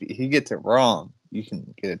 If he gets it wrong, you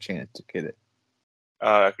can get a chance to get it.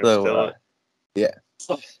 I can So, steal it. Yeah.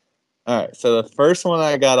 All right. So the first one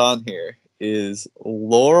I got on here is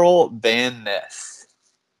Laurel Van Ness.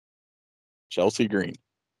 Chelsea Green.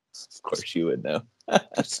 Of course, you would know.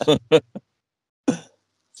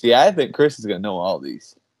 See, I think Chris is gonna know all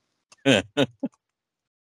these. All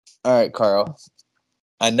right, Carl.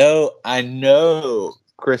 I know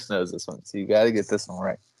Chris knows this one, so you got to get this one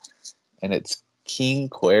right. And it's King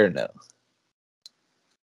Cuerno.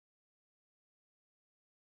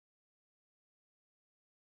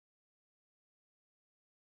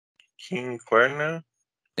 King Cuerno?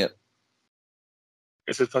 Yep.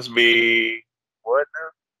 Is it supposed to be what now?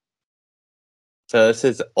 So this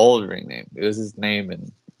is his old ring name. It was his name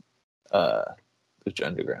in Lucha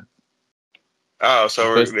Underground. Oh,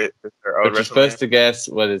 so You're supposed to guess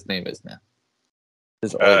what his name is now.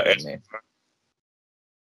 His old ring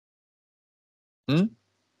name.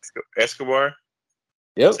 Escobar?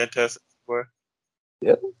 Yep. Santos Escobar?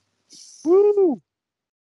 Yep. Woo!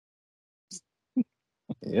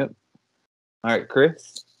 Yep. All right,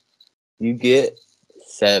 Chris. You get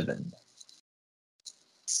 7.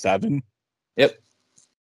 7? Yep.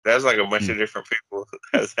 That's like a bunch of different people who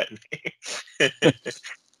has that name.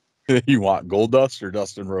 You want Goldust or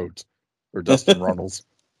Dustin Rhodes? Or Dustin Runnels?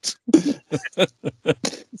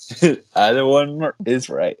 Either one is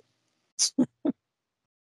right.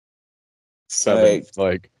 7, Right.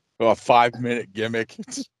 like a 5-minute gimmick,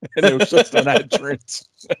 and it was just an entrance.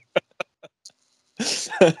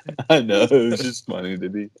 I know, it was just funny to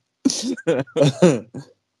me.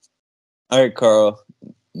 All right, Carl.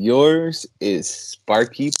 Yours is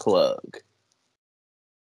Sparky Plug.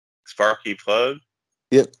 Sparky Plug.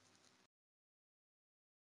 Yep.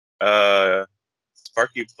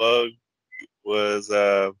 Sparky Plug was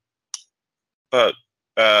fuck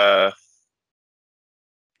uh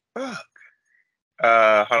fuck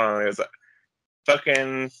hold on, it was a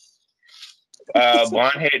fucking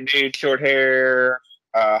blonde headed dude, short hair,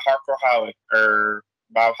 Hardcore Holly or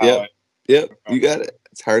Bob Holly. Yep. You got it.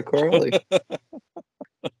 It's Hardcore Holly.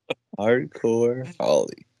 Hardcore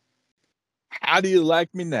Holly. How do you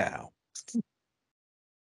like me now?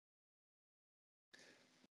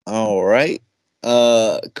 All right.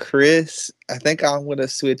 Chris, I think I'm gonna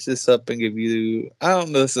switch this up and give you, I don't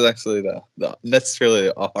know, this is actually the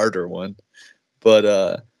necessarily a harder one, but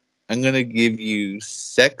I'm gonna give you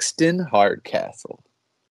Sexton Hardcastle.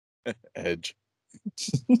 Edge.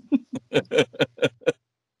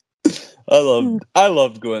 I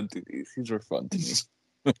loved going through these. These were fun to me.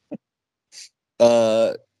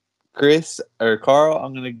 Chris or Carl,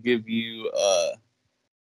 I'm gonna give you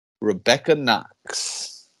Rebecca Knox.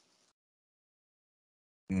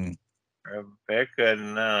 Rebecca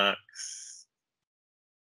Knox.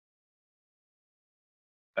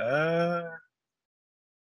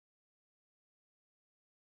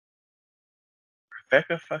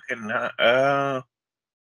 Rebecca fucking Knox.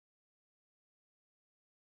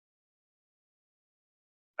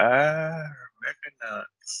 Rebecca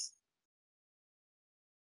Knox.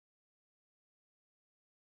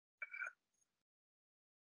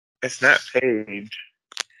 It's not Paige.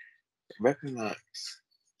 Rebecca Knox.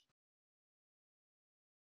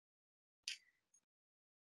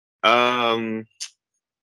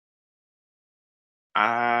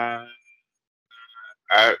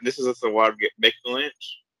 This is also a while to get Becky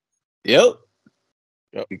Lynch. Yep.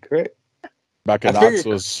 Yep. Be correct. Becca Knox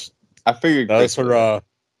was. I figured That's Chris her.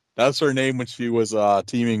 That's her name when she was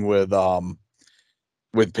teaming with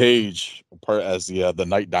Paige, part as the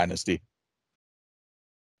Night Dynasty.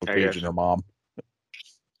 With I Paige guess. and her mom.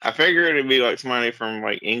 I figured it'd be like somebody from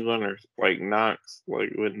like England or like Knox. Like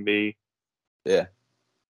it wouldn't be. Yeah.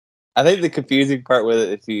 I think the confusing part with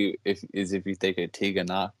it if you think of Tegan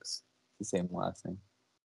Knox, the same last name.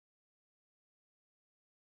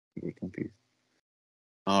 You get confused.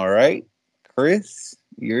 All right. Chris,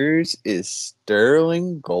 yours is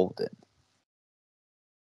Sterling Golden.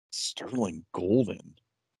 Sterling Golden.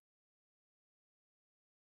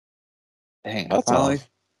 Dang, That's I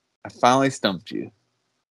finally stumped you.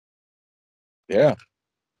 Yeah.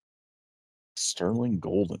 Sterling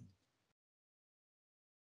Golden.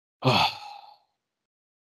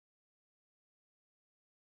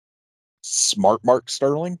 Smart Mark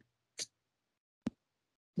Sterling?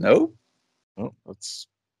 No? Oh, that's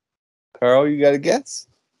Carl, you got a guess?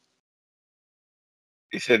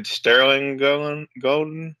 You said Sterling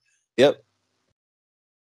Golden. Yep.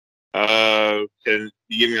 Can you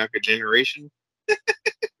give me like a generation?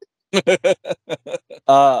 Here,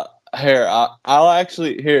 I'll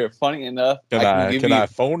actually here. Funny enough, can I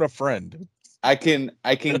phone a friend? I can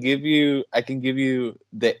give you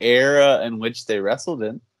the era in which they wrestled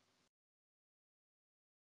in.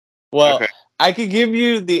 Well, Okay. I could give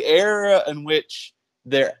you the era in which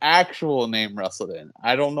their actual name wrestled in.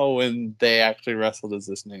 I don't know when they actually wrestled as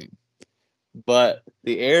this name, but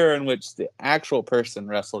the era in which the actual person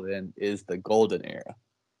wrestled in is the Golden Era,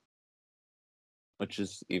 which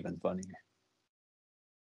is even funnier.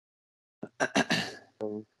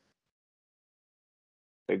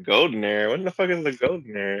 The Golden Era. What the fuck is the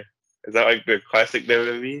Golden Era? Is that like the classic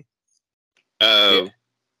WWE? Yeah.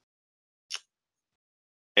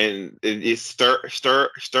 And it's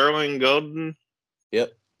Sterling Golden.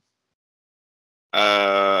 Yep.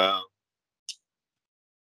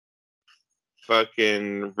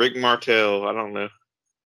 Fucking Rick Martel. I don't know.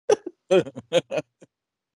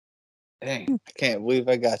 Dang, I can't believe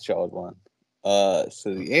I got y'all one.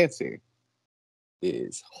 So the answer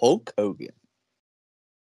is Hulk Hogan.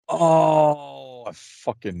 Oh, I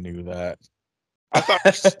fucking knew that. I thought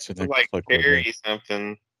it To the was like click with Terry me.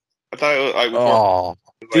 something. I thought it was like before. Oh,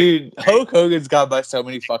 It was like, Dude, Hulk Hogan's got by so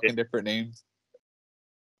many fucking different names.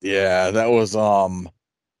 yeah, that was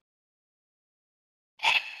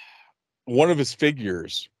one of his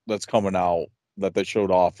figures that's coming out that they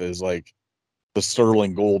showed off is like the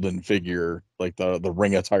Sterling Golden figure, like the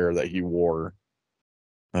ring attire that he wore.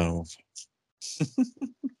 Oh,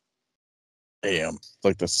 Damn.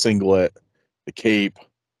 Like the singlet, the cape.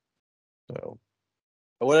 So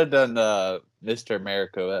I would have done Mr.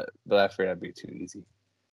 America, but I figured that'd be too easy.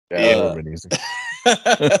 yeah, that would have been easy.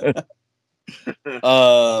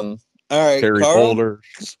 All right, Terry Carl. Holder.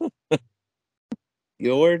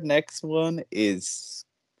 Your next one is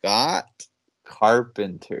Scott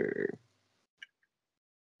Carpenter.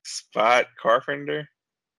 Spot Carpenter.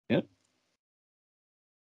 Yep.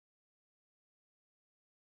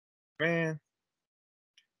 Man.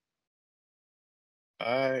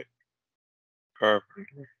 Spot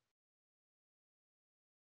Carpenter.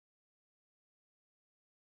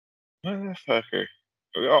 Motherfucker.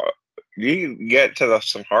 You get to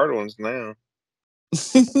some hard ones now.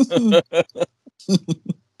 Who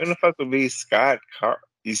the fuck would be Scott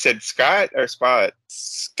You said Scott or Spot?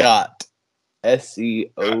 Scott. Scott.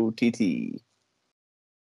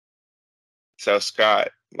 So Scott,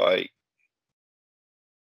 like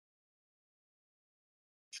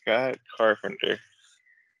Scott Carpenter.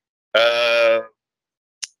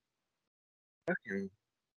 Fucking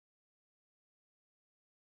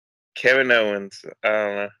Kevin Owens. I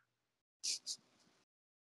don't know.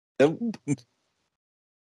 Nope.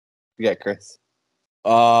 You got Chris.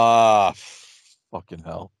 Fucking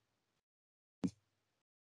hell.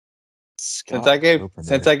 Since I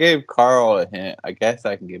gave Carl a hint, I guess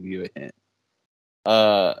I can give you a hint.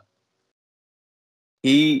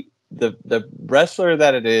 The wrestler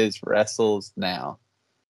that it is wrestles now.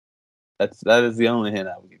 That is the only hint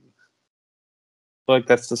I would give you. I feel like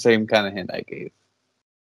that's the same kind of hint I gave.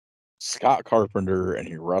 Scott Carpenter, and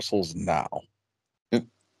he wrestles now. I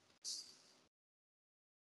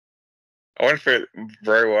wonder if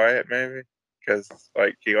Bray Wyatt maybe, because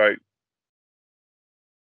he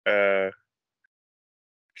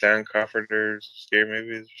John Carpenter's scary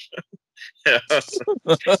movies. He's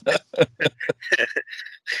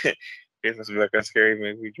supposed to be like a scary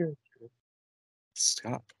movie.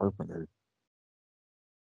 Scott Carpenter.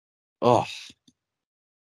 Oh.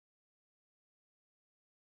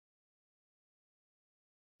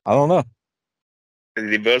 I don't know.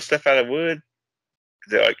 Did he build stuff out of wood?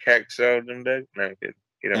 Is it like hacksaw them days? No, I'm kidding.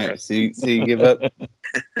 He don't Right, so you give up?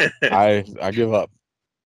 I give up.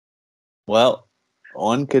 Well,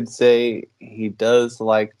 one could say he does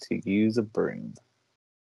like to use a broom.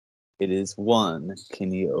 It is one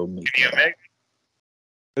Kenny Omega.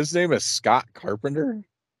 His name is Scott Carpenter?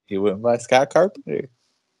 He went by Scott Carpenter.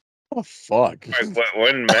 Oh, fuck. Like, what,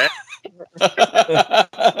 one match?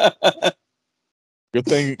 Good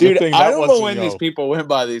thing, Dude, good thing I that don't know wasn't, when these people went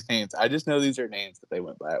by these names. I just know these are names that they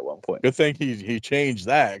went by at one point. Good thing he changed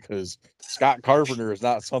that, because Scott Carpenter is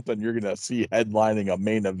not something you're going to see headlining a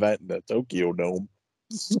main event in the Tokyo Dome.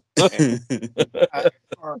 No.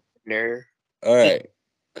 All right,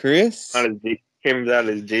 Chris. Came out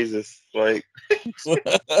as Jesus. Like,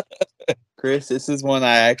 Chris, this is one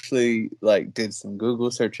I actually did some Google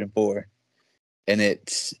searching for, and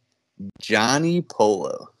it's Johnny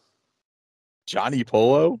Polo. Johnny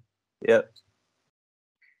Polo? Yep.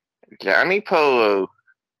 Johnny Polo.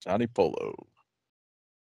 Johnny Polo.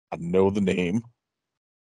 I know the name.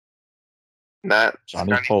 Not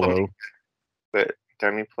Johnny Polo. But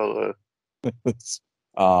Johnny Polo. It's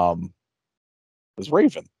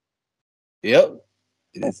Raven. Yep.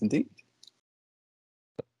 It is indeed.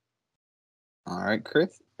 All right,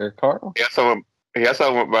 Chris or Carl. He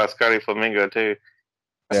also went by Scotty Flamingo too.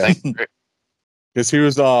 Yeah. Because he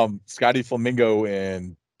was Scotty Flamingo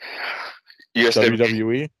in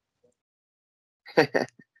WWE. And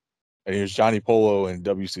he was Johnny Polo in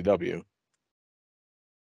WCW.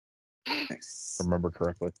 Nice. If I remember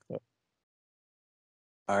correctly.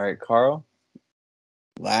 All right, Carl.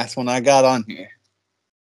 Last one I got on here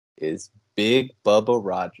is Big Bubba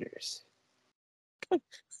Rogers.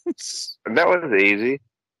 That was easy.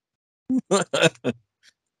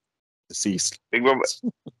 Deceased. Big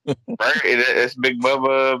Bubba. Right? It's Big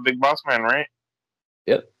Bubba, Big Boss Man, right?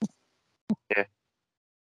 Yep. Yeah.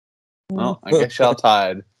 Well, I guess y'all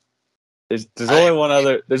tied. There's only one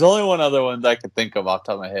other one that I could think of off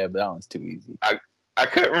the top of my head, but that one's too easy. I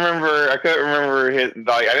couldn't remember his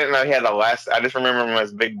I didn't know he had a last. I just remember him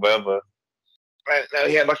as Big Bubba. I didn't know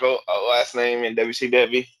he had like a last name in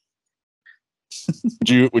WCW.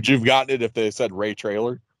 Would you have gotten it if they said Ray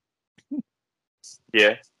Traylor?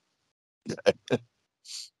 Yeah.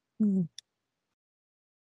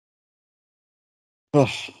 Oh,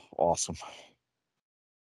 awesome.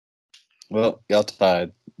 Well, y'all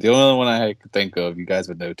tied. The only one I could think of, you guys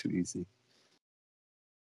would know too easy.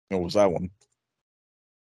 What was that one?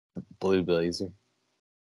 Blue Blazer.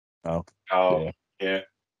 Oh. Oh, yeah.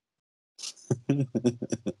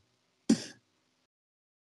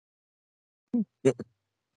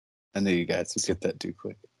 I knew you guys would get that too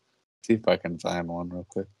quick. See if I can find one real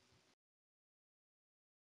quick.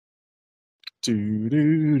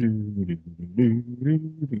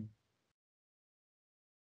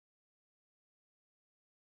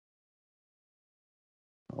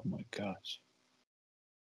 Oh my gosh.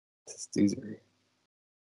 These are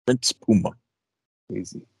Prince Puma.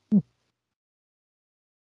 crazy.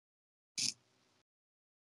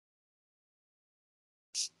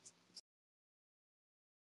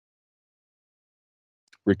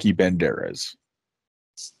 Ricky Banderas.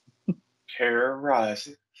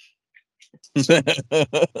 Terrorizing.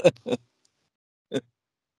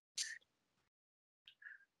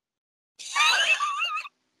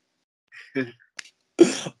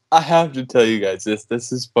 I have to tell you guys this.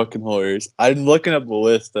 This is fucking hilarious. I'm looking up a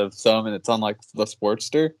list of some, and it's on like the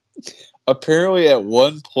Sportster. Apparently, at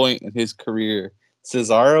one point in his career,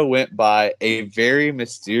 Cesaro went by a very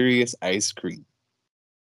mysterious ice cream.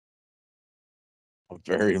 A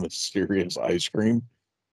very mysterious ice cream.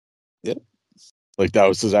 Yep. Like that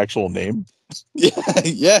was his actual name. Yeah.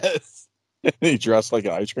 Yes. He dressed like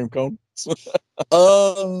an ice cream cone.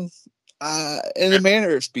 In a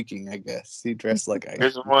manner of speaking, I guess he dressed like ice.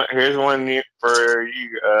 Here's one for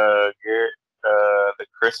you, Garrett. The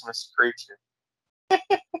Christmas creature.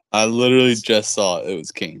 I literally just saw it. It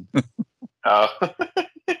was Kane. Oh.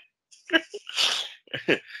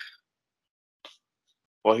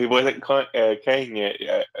 Well, he wasn't Kane yet.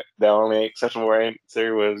 The only acceptable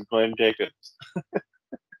answer was Glenn Jacobs.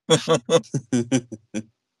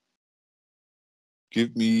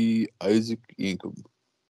 Give me Isaac Yankum.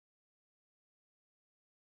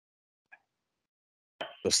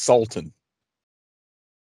 The Sultan.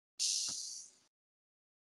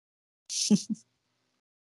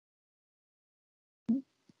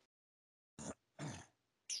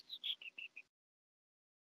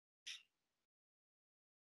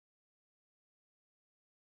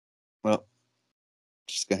 Well,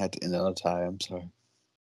 just gonna have to end on a tie. I'm sorry.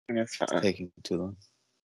 That's fine. It's taking too long.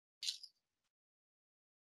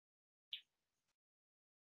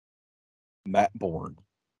 Matt Bourne.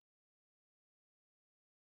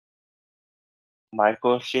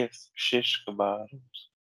 Michael Shish Kebabs.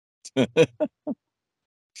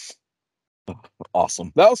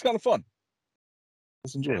 Awesome. That was kind of fun.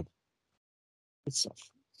 Let's enjoy it. Good stuff.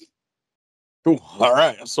 Cool. All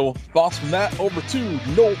right. So, thoughts from that over to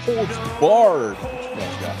No Holds Barred. What you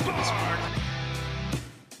guys got for this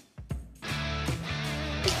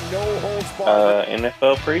week? No Holds Barred.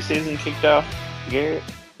 NFL preseason kicked off. Garrett,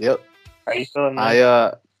 Yep. how you feeling?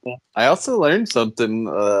 I also learned something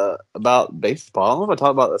about baseball. I don't know if I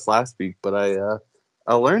talked about this last week, but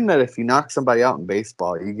I learned that if you knock somebody out in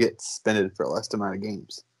baseball, you get suspended for a less amount of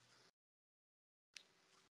games.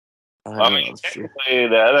 I mean, technically,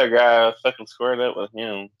 the other guy fucking squared up with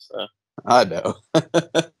him. So I know.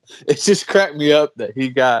 It just cracked me up that he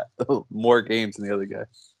got more games than the other guy,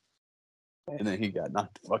 and then he got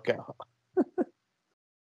knocked the fuck out.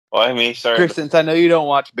 well, I mean, sorry. Chris, since I know you don't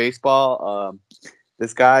watch baseball,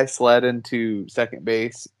 this guy slid into second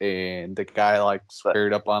base, and the guy like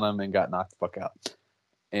squared up on him and got knocked the fuck out.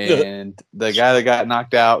 And the guy that got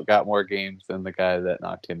knocked out got more games than the guy that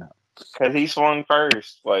knocked him out. Because he swung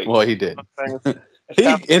first. Like, well, he did.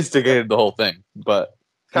 He instigated the whole thing, but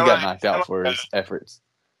he got knocked out for his efforts.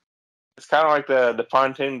 It's kind of like the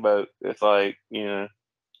pontoon boat. It's like, you know,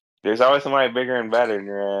 there's always somebody bigger and better than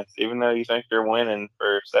your ass. Even though you think you're winning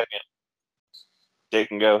for a second, it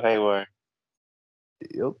can go haywire.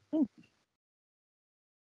 Yep.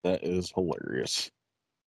 That is hilarious.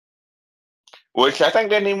 Which I think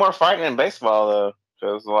they need more fighting in baseball, though.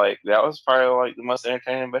 Because, like, that was probably, like, the most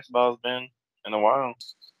entertaining baseball has been in a while.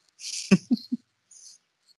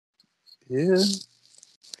 Yeah.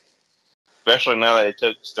 Especially now that they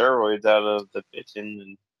took steroids out of the pitching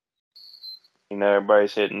and, you know,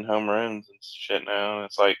 everybody's hitting home runs and shit now.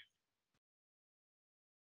 It's like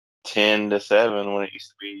 10-7 when it used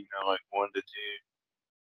to be, you know, like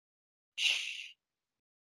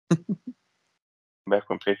 1-2. Back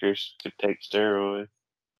when pitchers could take steroids.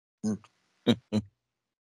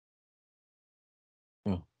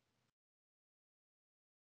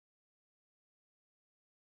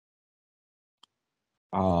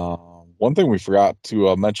 One thing we forgot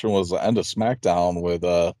to mention was the end of SmackDown with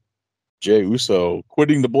Jey Uso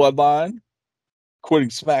quitting the Bloodline, quitting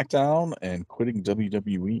SmackDown, and quitting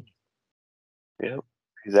WWE. Yep.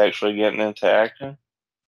 He's actually getting into acting.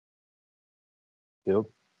 Yep.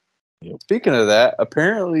 Speaking of that,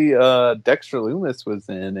 apparently Dexter Loomis was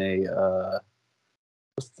in a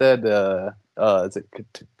what's that? Is it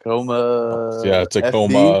Tacoma? Yeah,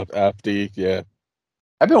 Tacoma FD. Yeah.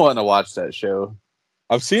 I've been wanting to watch that show.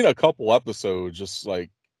 I've seen a couple episodes, just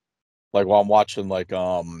like while I'm watching like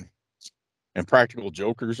Impractical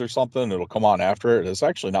Jokers or something. It'll come on after it. It's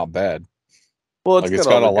actually not bad. Well, Like, it's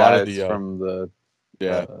got all a the lot of guys the from the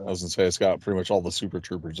I was gonna say it's got pretty much all the Super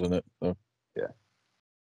Troopers in it. So. I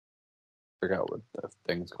forgot what the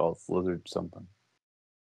thing's called. Lizard something.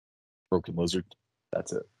 Broken Lizard.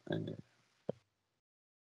 That's it. And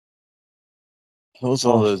Those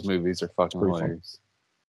all those movies are fucking pretty fun. hilarious.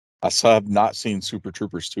 I still have not seen Super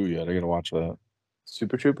Troopers 2 yet. I gotta watch that.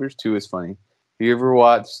 Super Troopers 2 is funny. Have you ever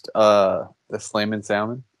watched the Slammin'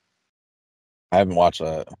 Salmon? I haven't watched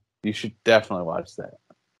that. You should definitely watch that.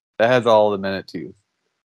 That has all the minute too.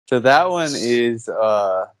 So that one is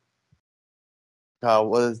what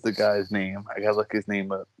is the guy's name? I gotta look his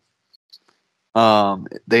name up.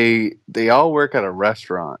 They all work at a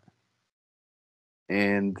restaurant,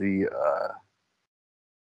 and the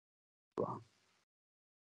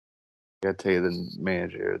I gotta tell you the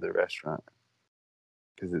manager of the restaurant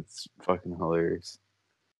because it's fucking hilarious.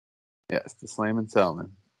 Yes, the Slammin'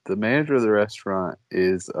 Salmon. The manager of the restaurant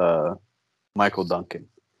is Michael Duncan,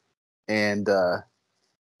 and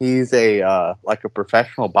he's a like a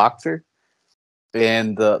professional boxer.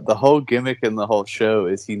 And the whole gimmick in the whole show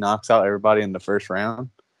is he knocks out everybody in the first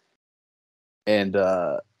round, and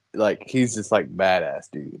like he's just like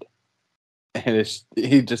badass dude, and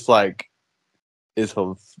he just like is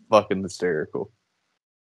fucking hysterical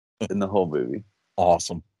in the whole movie.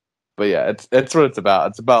 Awesome. But yeah, that's what it's about.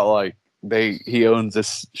 It's about like he owns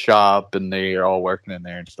this shop and they are all working in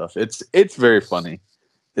there and stuff. It's very funny.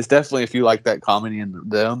 It's definitely, if you like that comedy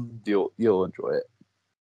and them, you'll enjoy it.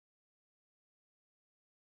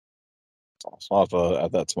 So I'll have to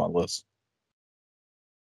add that to my list.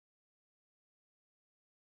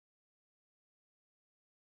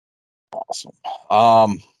 Awesome.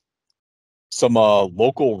 Some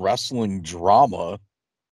local wrestling drama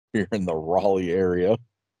here in the Raleigh area.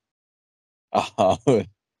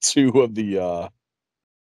 Two of the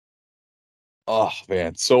oh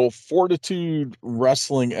man, so Fortitude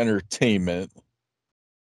Wrestling Entertainment,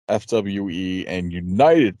 FWE, and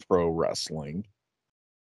United Pro Wrestling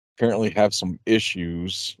apparently have some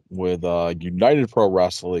issues with United Pro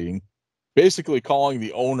Wrestling basically calling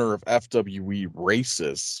the owner of FWE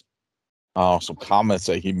racist. Some comments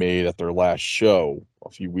that he made at their last show a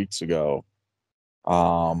few weeks ago.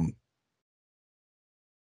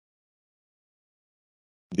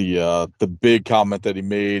 The big comment that he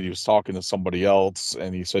made, he was talking to somebody else,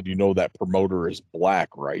 and he said, "You know that promoter is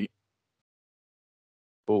black, right?"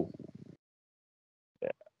 Oh,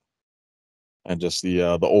 yeah. And just the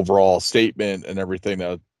overall statement and everything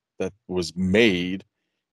that was made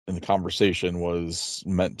in the conversation was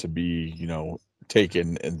meant to be,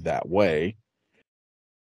 taken in that way.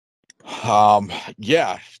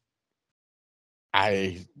 Yeah,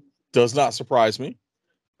 does not surprise me.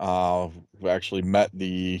 We actually met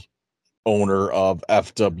the owner of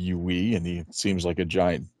FWE, and he seems like a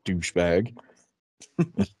giant douchebag.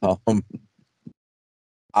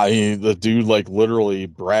 The dude like literally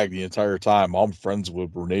bragged the entire time, "I'm friends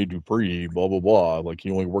with Rene Dupree, blah blah blah. Like,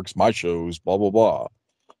 he only works my shows, blah blah blah."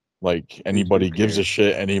 Like, anybody gives a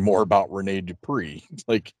shit anymore about Rene Dupree?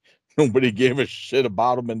 Like, nobody gave a shit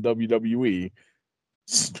about him in WWE.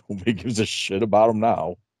 Nobody gives a shit about him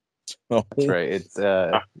now. So, that's right. It's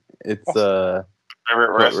Favorite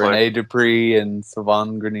wrestler. Rene Dupree and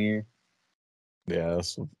Savon Grenier.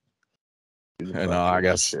 yes. And I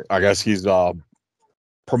I guess he's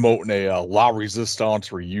promoting a La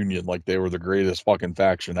Resistance reunion, like they were the greatest fucking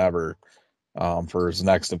faction ever, for his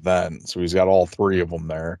next event. So he's got all three of them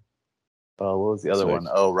there. What was the other Sick. one?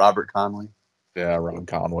 Oh, Robert Conley. Yeah, Ron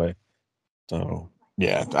Conway. So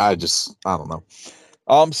yeah, I don't know.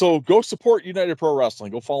 So go support United Pro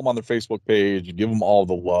Wrestling. Go follow them on their Facebook page. Give them all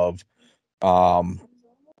the love.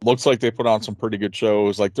 Looks like they put on some pretty good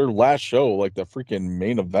shows. Like their last show, like the freaking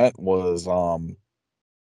main event was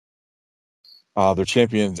their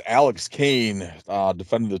champions Alex Kane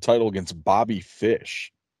defended the title against Bobby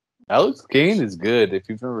Fish. Alex Kane is good. If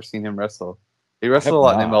you've never seen him wrestle, he wrestled a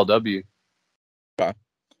lot in MLW. Okay.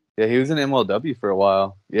 Yeah, he was in MLW for a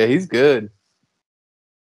while. Yeah, he's good.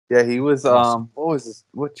 Yeah, he was.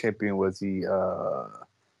 What champion was he?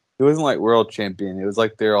 He wasn't like world champion. It was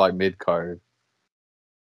like they're like mid card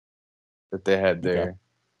that they had there. Okay.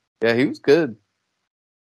 Yeah, he was good.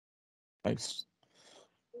 Nice.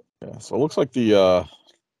 Yeah, so it looks like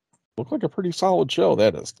looked like a pretty solid show.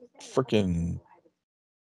 That is freaking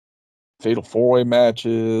fatal 4-way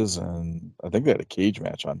matches, and I think they had a cage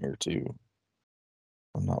match on here too.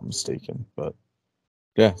 If I'm not mistaken, but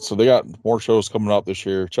Yeah, so they got more shows coming up this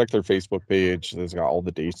year. Check their Facebook page. They've got all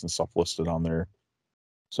the dates and stuff listed on there.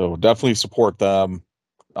 So definitely support them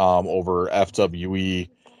over FWE.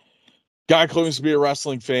 Guy claims to be a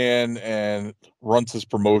wrestling fan and runs his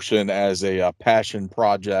promotion as a passion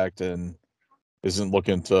project and isn't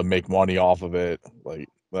looking to make money off of it. Like,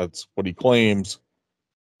 that's what he claims.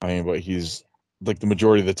 I mean, but he's like, the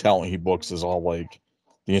majority of the talent he books is all like,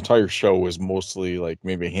 the entire show is mostly like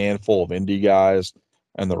maybe a handful of indie guys,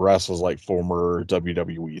 and the rest is like former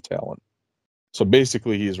WWE talent. So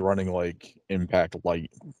basically, he's running like Impact Light.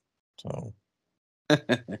 So,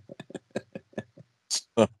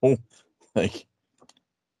 like,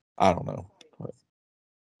 I don't know.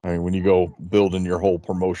 I mean, when you go building your whole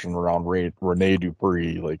promotion around Rene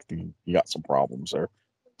Dupree, like, you got some problems there.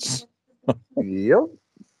 Yep.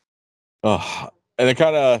 And it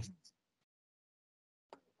kind of,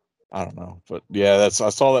 I don't know, but yeah, I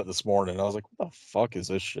saw that this morning. I was like, what the fuck is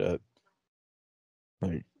this shit?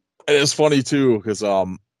 Like, and it's funny too, because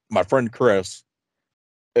my friend Chris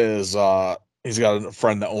is he's got a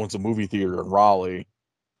friend that owns a movie theater in Raleigh,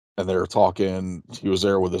 and they were talking. He was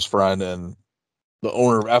there with his friend, and the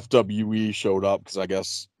owner of FWE showed up because I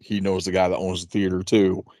guess he knows the guy that owns the theater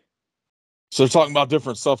too. So they're talking about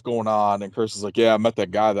different stuff going on, and Chris is like, "Yeah, I met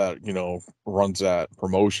that guy that runs that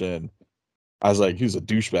promotion." I was like, "He was a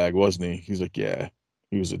douchebag, wasn't he?" He's like, "Yeah,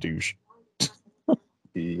 he was a douche."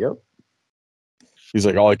 Yep. He's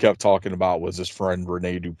like, all I kept talking about was his friend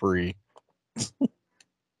Rene Dupree.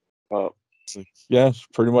 Well, It's like, yeah, it's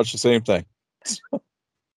pretty much the same thing.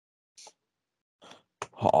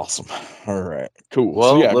 Awesome. All right, cool.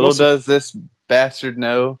 Well, So yeah, little does this bastard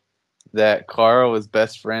know that Carl was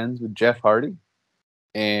best friends with Jeff Hardy.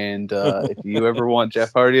 And if you ever want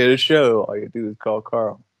Jeff Hardy at a show, all you do is call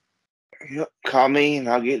Carl. yep, call me and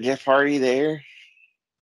I'll get Jeff Hardy there.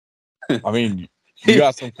 I mean, you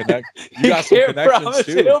got some connect. You got some can't connections promise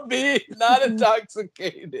too. he'll be not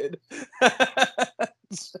intoxicated.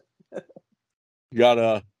 You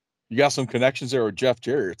got some connections there with Jeff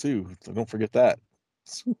Jarrett too. So don't forget that.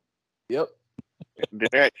 Yep. They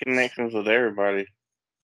got connections with everybody.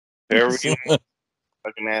 Whoever you need,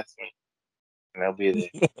 fucking ask me, and I'll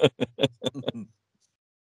be there.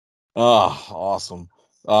 Awesome.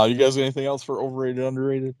 You guys got anything else for overrated,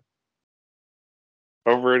 underrated?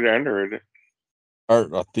 Overrated, underrated.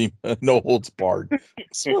 Or theme? No holds barred. I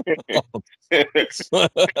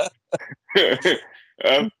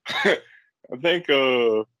think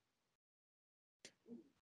I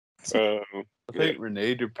think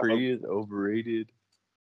Rene Dupree is overrated.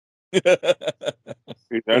 he's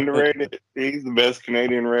underrated. He's the best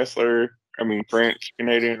Canadian wrestler. I mean, French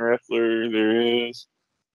Canadian wrestler there is.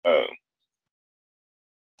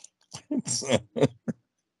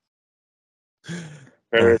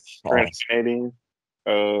 French Canadian.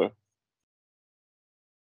 And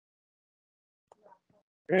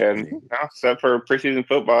except for preseason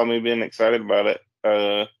football, me being excited about it.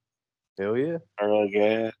 Hell yeah. I really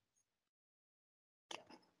get.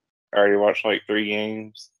 I already watched like 3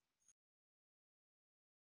 games.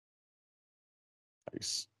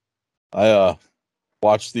 Nice. I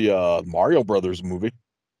watched the Mario Brothers movie.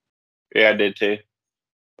 Yeah, I did too.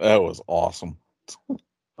 That was awesome.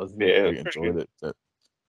 Yeah, I enjoyed it.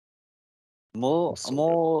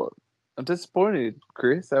 I'm disappointed,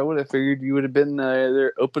 Chris. I would have figured you would have been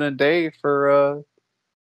there opening day for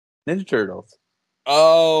Ninja Turtles.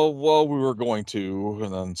 Oh, well, we were going to,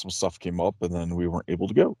 and then some stuff came up, and then we weren't able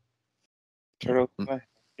to go. Turtles.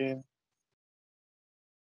 Yeah.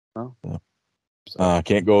 Oh.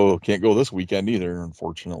 Can't go this weekend either,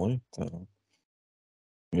 unfortunately. So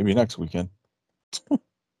maybe next weekend.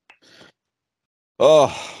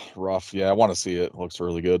 Oh, rough. Yeah, I want to see it. Looks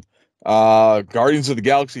really good. Guardians of the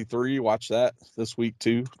Galaxy 3, watch that this week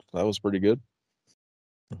too. That was pretty good.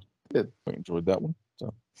 Good. I enjoyed that one.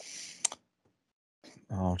 So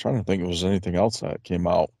I'm trying to think if there's anything else that came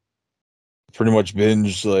out. Pretty much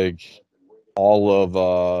binged like all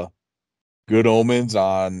of Good Omens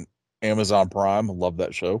on Amazon Prime. I love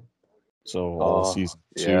that show. So all of season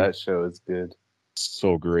 2. Yeah, that show is good.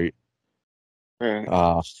 So great.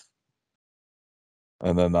 Yeah.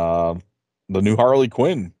 And then the new Harley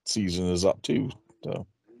Quinn season is up too. So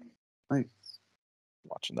nice.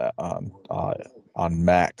 Watching that on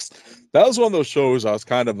Max. That was one of those shows I was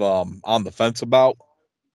kind of on the fence about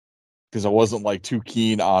because I wasn't like too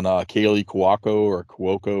keen on Kaylee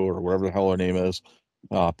Cuoco or whatever the hell her name is.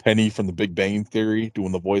 Penny from the Big Bang Theory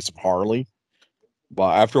doing the voice of Harley.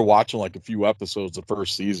 But after watching like a few episodes of the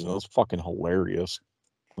first season, it was fucking hilarious.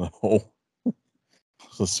 The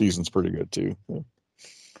season's pretty good too.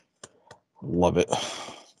 Love it.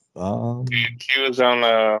 She was on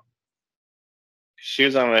a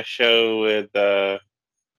show with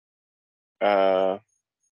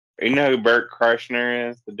you know who Bert Kreischer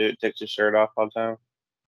is? The dude that takes his shirt off all the time.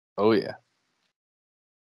 Oh yeah,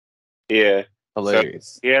 Yeah.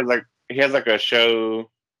 hilarious. So he has like a show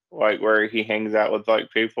like where he hangs out with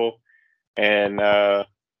like people, and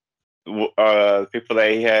people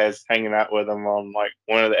that he has hanging out with him on like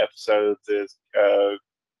one of the episodes is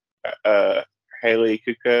Haley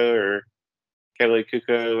Kuko or Kelly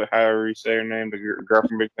Kuko, however you say her name, the girl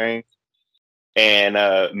from Big Bang, and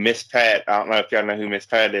Miss Pat. I don't know if y'all know who Miss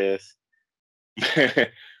Pat is, but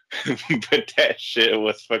that shit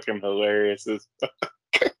was fucking hilarious as fuck.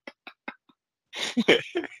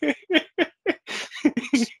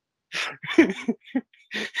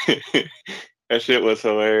 That shit was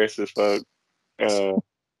hilarious as fuck. It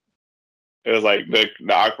was like the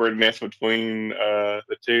awkwardness between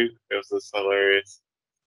the two. It was just hilarious.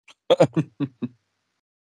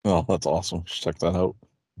 Oh, that's awesome. Just check that out.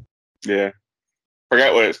 Yeah,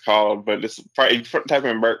 forgot what it's called, but it's probably type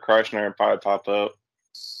in Bert Kreischer and probably pop up.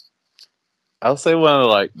 I'll say one of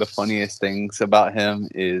like the funniest things about him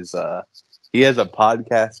is he has a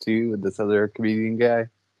podcast too with this other comedian guy,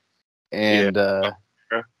 and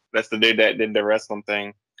That's the dude that did the wrestling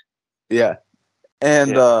thing. yeah,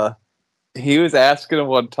 and he was asking him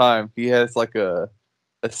one time. He has like a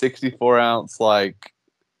 64-ounce like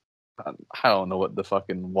I don't know what the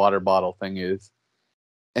fucking water bottle thing is.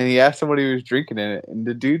 And he asked him what he was drinking in it, and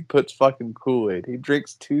the dude puts fucking Kool-Aid. He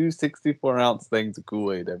drinks 2 64-ounce things of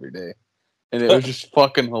Kool-Aid every day. And it was just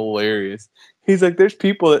fucking hilarious. He's like, there's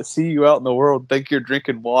people that see you out in the world think you're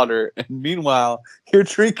drinking water, and meanwhile, you're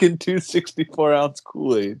drinking 2 64-ounce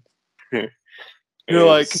Kool-Aid. You're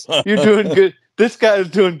like, you're doing good. This guy is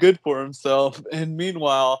doing good for himself, and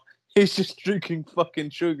meanwhile, he's just drinking fucking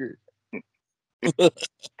sugar.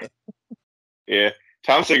 Yeah,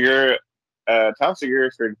 Tom Segura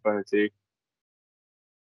is pretty funny too.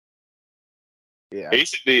 Yeah, He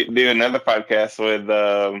used to do another podcast with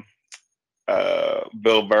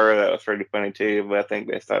Bill Burr that was pretty funny too, but I think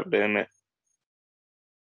they stopped doing it.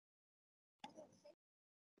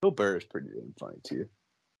 Bill Burr is pretty damn funny too.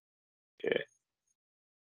 Yeah.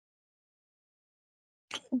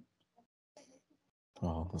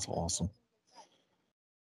 Oh, that's awesome.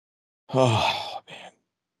 Oh man.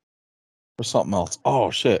 There's something else. Oh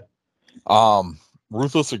shit.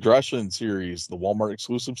 Ruthless Aggression series, the Walmart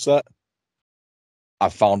exclusive set. I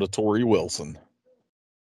found a Tori Wilson.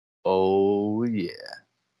 Oh yeah.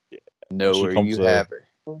 Know She where comes, you have her.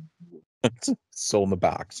 So in the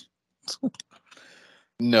box.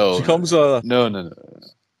 No. She comes No.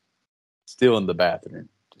 Still in the bathroom.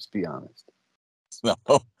 Just be honest. no.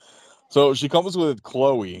 So she comes with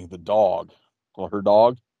Chloe, the dog. Well, her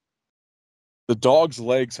dog. The dog's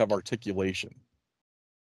legs have articulation.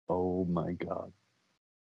 Oh my god.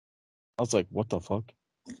 I was like, what the fuck?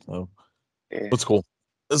 So Yeah. that's cool.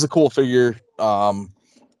 It's a cool figure. So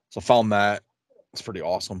I found that. It's pretty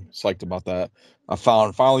awesome. Psyched about that. I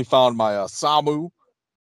finally found my Samu.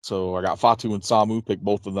 So I got Fatu and Samu, picked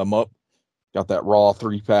both of them up. Got that Raw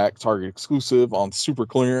 3-pack Target exclusive on super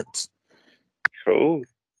clearance. Cool.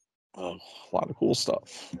 Oh, a lot of cool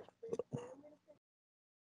stuff.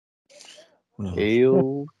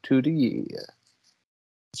 Hail to the year.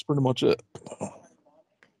 That's pretty much it.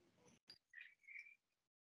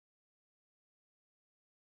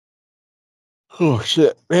 Oh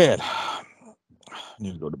shit, man. I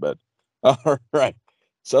need to go to bed. All right.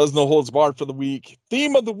 Says no holds barred for the week.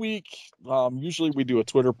 Theme of the week. Usually we do a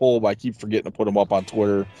Twitter poll, but I keep forgetting to put them up on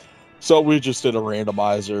Twitter. So we just did a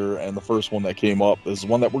randomizer, and the first one that came up is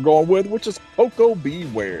one that we're going with, which is Coco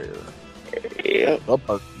Beware. Yep. The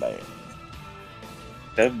bird man.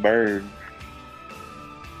 The bird.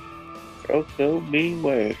 Coco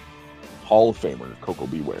Beware. Hall of Famer, Coco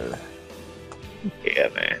Beware. Yeah,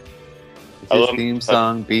 man. His theme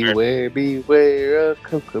song, Beware, Beware of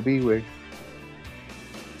Coco Beware.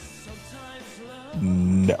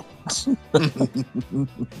 No.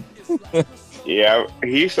 Yeah,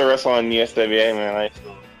 he used to wrestle on USWA, man.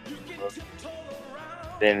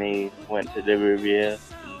 Then he went to WWF.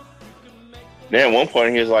 Then at one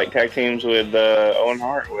point he was like tag teams with Owen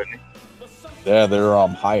Hart, wasn't he? Yeah, they're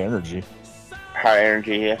high energy. High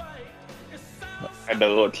energy, yeah. Had the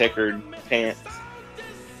little checkered pants.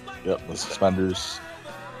 Yep, the suspenders.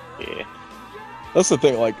 Yeah. That's the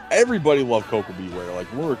thing, like, everybody loved Coco Beware. Like,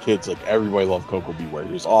 when we were kids, like, everybody loved Coco Beware.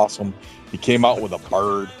 He was awesome. He came out with a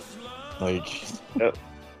bird. Like... Yep.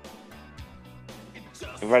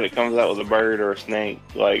 Everybody comes out with a bird or a snake.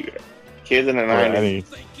 Like, kids in the 90s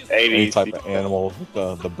any 80s. type of animal.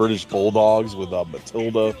 The British Bulldogs with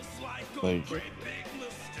Matilda. Like,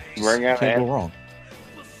 Bring out can't an go wrong.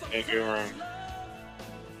 Can't go wrong.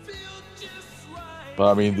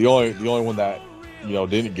 But I mean, the only one that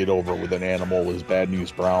didn't get over with an animal was Bad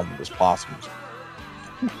News Brown with his possums.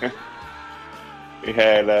 We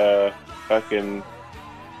had fucking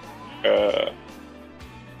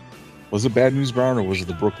Was it Bad News Brown or was it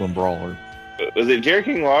the Brooklyn Brawler? was it Jerry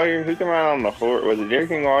King Lawyer? Who came out on the horse? Was it Jerry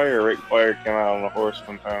King Lawyer or Ric Flair came out on the horse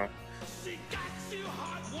one time?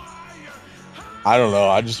 I don't know.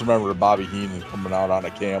 I just remember Bobby Heenan coming out on a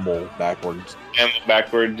camel backwards. Camel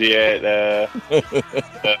backwards, yeah, at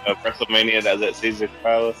WrestleMania. That was at Caesar's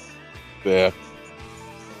Palace. Yeah.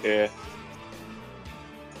 Yeah.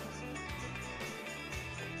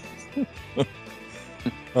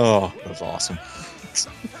 Oh, that's awesome.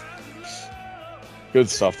 Good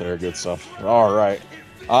stuff there. Good stuff. All right.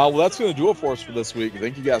 Well, that's going to do it for us for this week.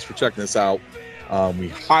 Thank you guys for checking us out. We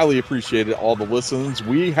highly appreciate it, all the listens.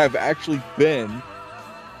 We have actually been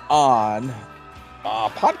on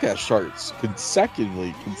podcast charts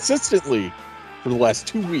consistently for the last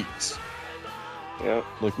 2 weeks. Yep.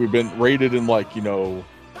 Like, we've been rated in like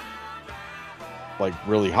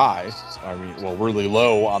really high. I mean, well, really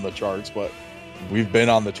low on the charts, but we've been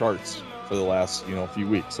on the charts for the last few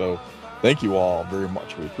weeks. So thank you all very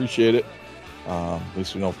much. We appreciate it. At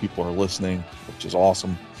least we know people are listening, which is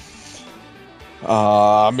awesome.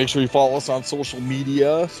 Make sure you follow us on social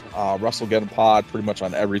media. WrestleGeddon Pod, pretty much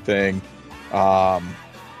on everything.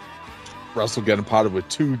 WrestleGeddon Pod with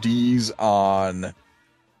 2 D's on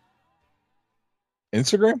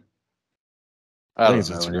Instagram. I think don't it's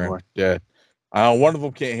know Instagram. anymore. Yeah. One of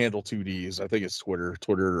them can't handle 2 D's. I think it's Twitter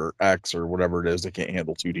or X or whatever it is. They can't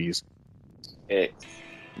handle 2 D's. X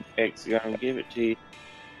gonna give it to you.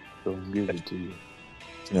 Don't give it to you.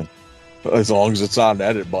 Yeah. As long as it's on the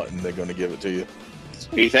edit button, they're going to give it to you.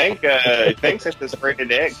 You think? He thinks if it's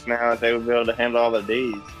rated X now, they would be able to handle all the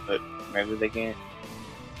D's, but maybe they can't.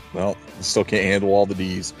 Well, they still can't handle all the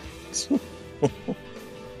D's.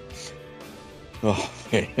 Oh,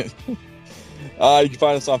 man. You can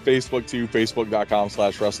find us on Facebook too,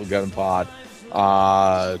 facebook.com/WrestleGeddonPod.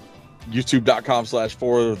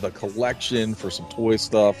 YouTube.com/for the collection for some toy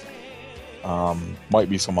stuff. Might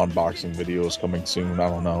be some unboxing videos coming soon. I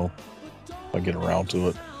don't know if I get around to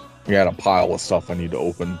it. We got a pile of stuff I need to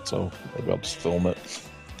open, so maybe I'll just film it.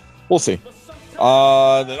 We'll see.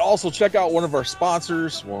 Then also check out one of our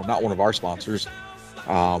sponsors. Well, not one of our sponsors.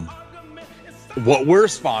 What we're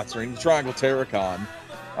sponsoring, the Triangle Terracon,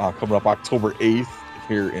 coming up October 8th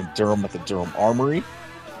here in Durham at the Durham Armory.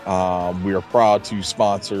 We are proud to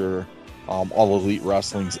sponsor All Elite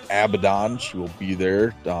Wrestling's Abaddon. She will be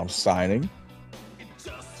there signing.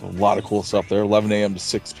 So a lot of cool stuff there. 11 a.m. to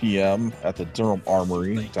 6 p.m. at the Durham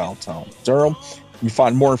Armory, downtown Durham. You can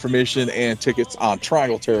find more information and tickets on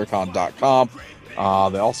TriangleTerracon.com.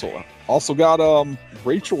 They also got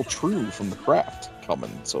Rachel True from The Craft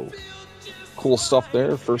coming. So cool stuff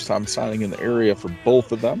there. First time signing in the area for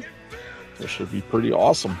both of them. It should be pretty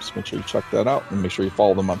awesome. So make sure you check that out and make sure you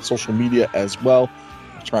follow them on social media as well.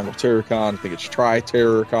 Triangle Terracon. I think it's Tri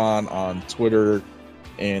Terracon on Twitter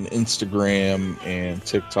and Instagram and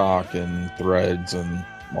TikTok and Threads and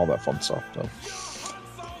all that fun stuff. So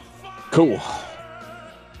cool.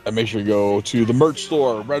 And make sure you go to the merch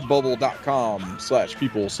store,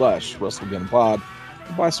 redbubble.com/people/WrestleGeddonPod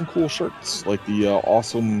and buy some cool shirts like the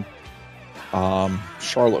awesome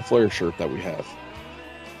Charlotte Flair shirt that we have.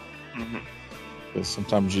 Mm-hmm. Because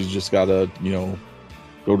sometimes you just gotta,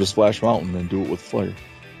 go to Splash Mountain and do it with Flair.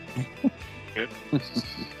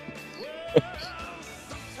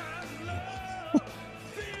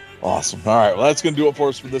 Awesome. All right. Well, that's going to do it for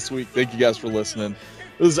us for this week. Thank you guys for listening.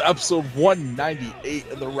 This is episode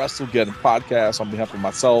 198 of the WrestleGeddon podcast. On behalf of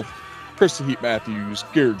myself, Chris the Heat Matthews,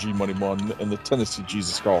 Garrett G Money Munn, and the Tennessee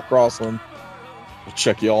Jesus Carl Crossland. We'll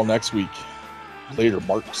check you all next week. Later,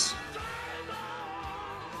 Marks.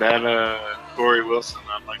 That Corey Wilson,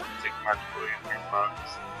 I'd like to take my toy in your box.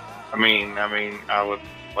 I mean, I would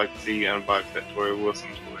like to see you unbox that Corey Wilson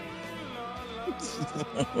toy.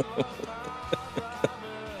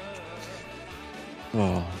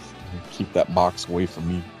 Oh, keep that box away from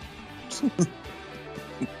me.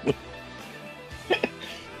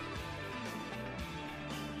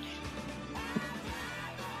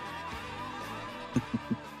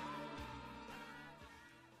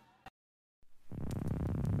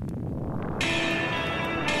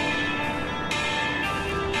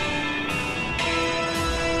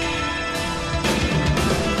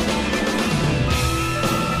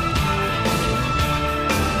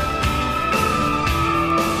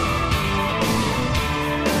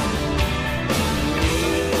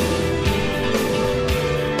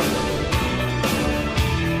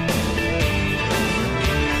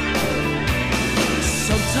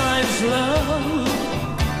 love.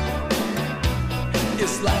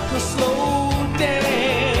 It's like a slow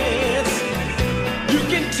dance. You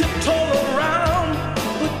can tiptoe around,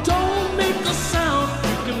 but don't make a sound.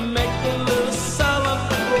 You can make a little silent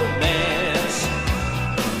romance.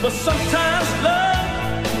 But sometimes love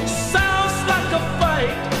sounds like a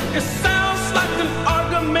fight. It sounds like an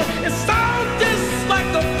argument. It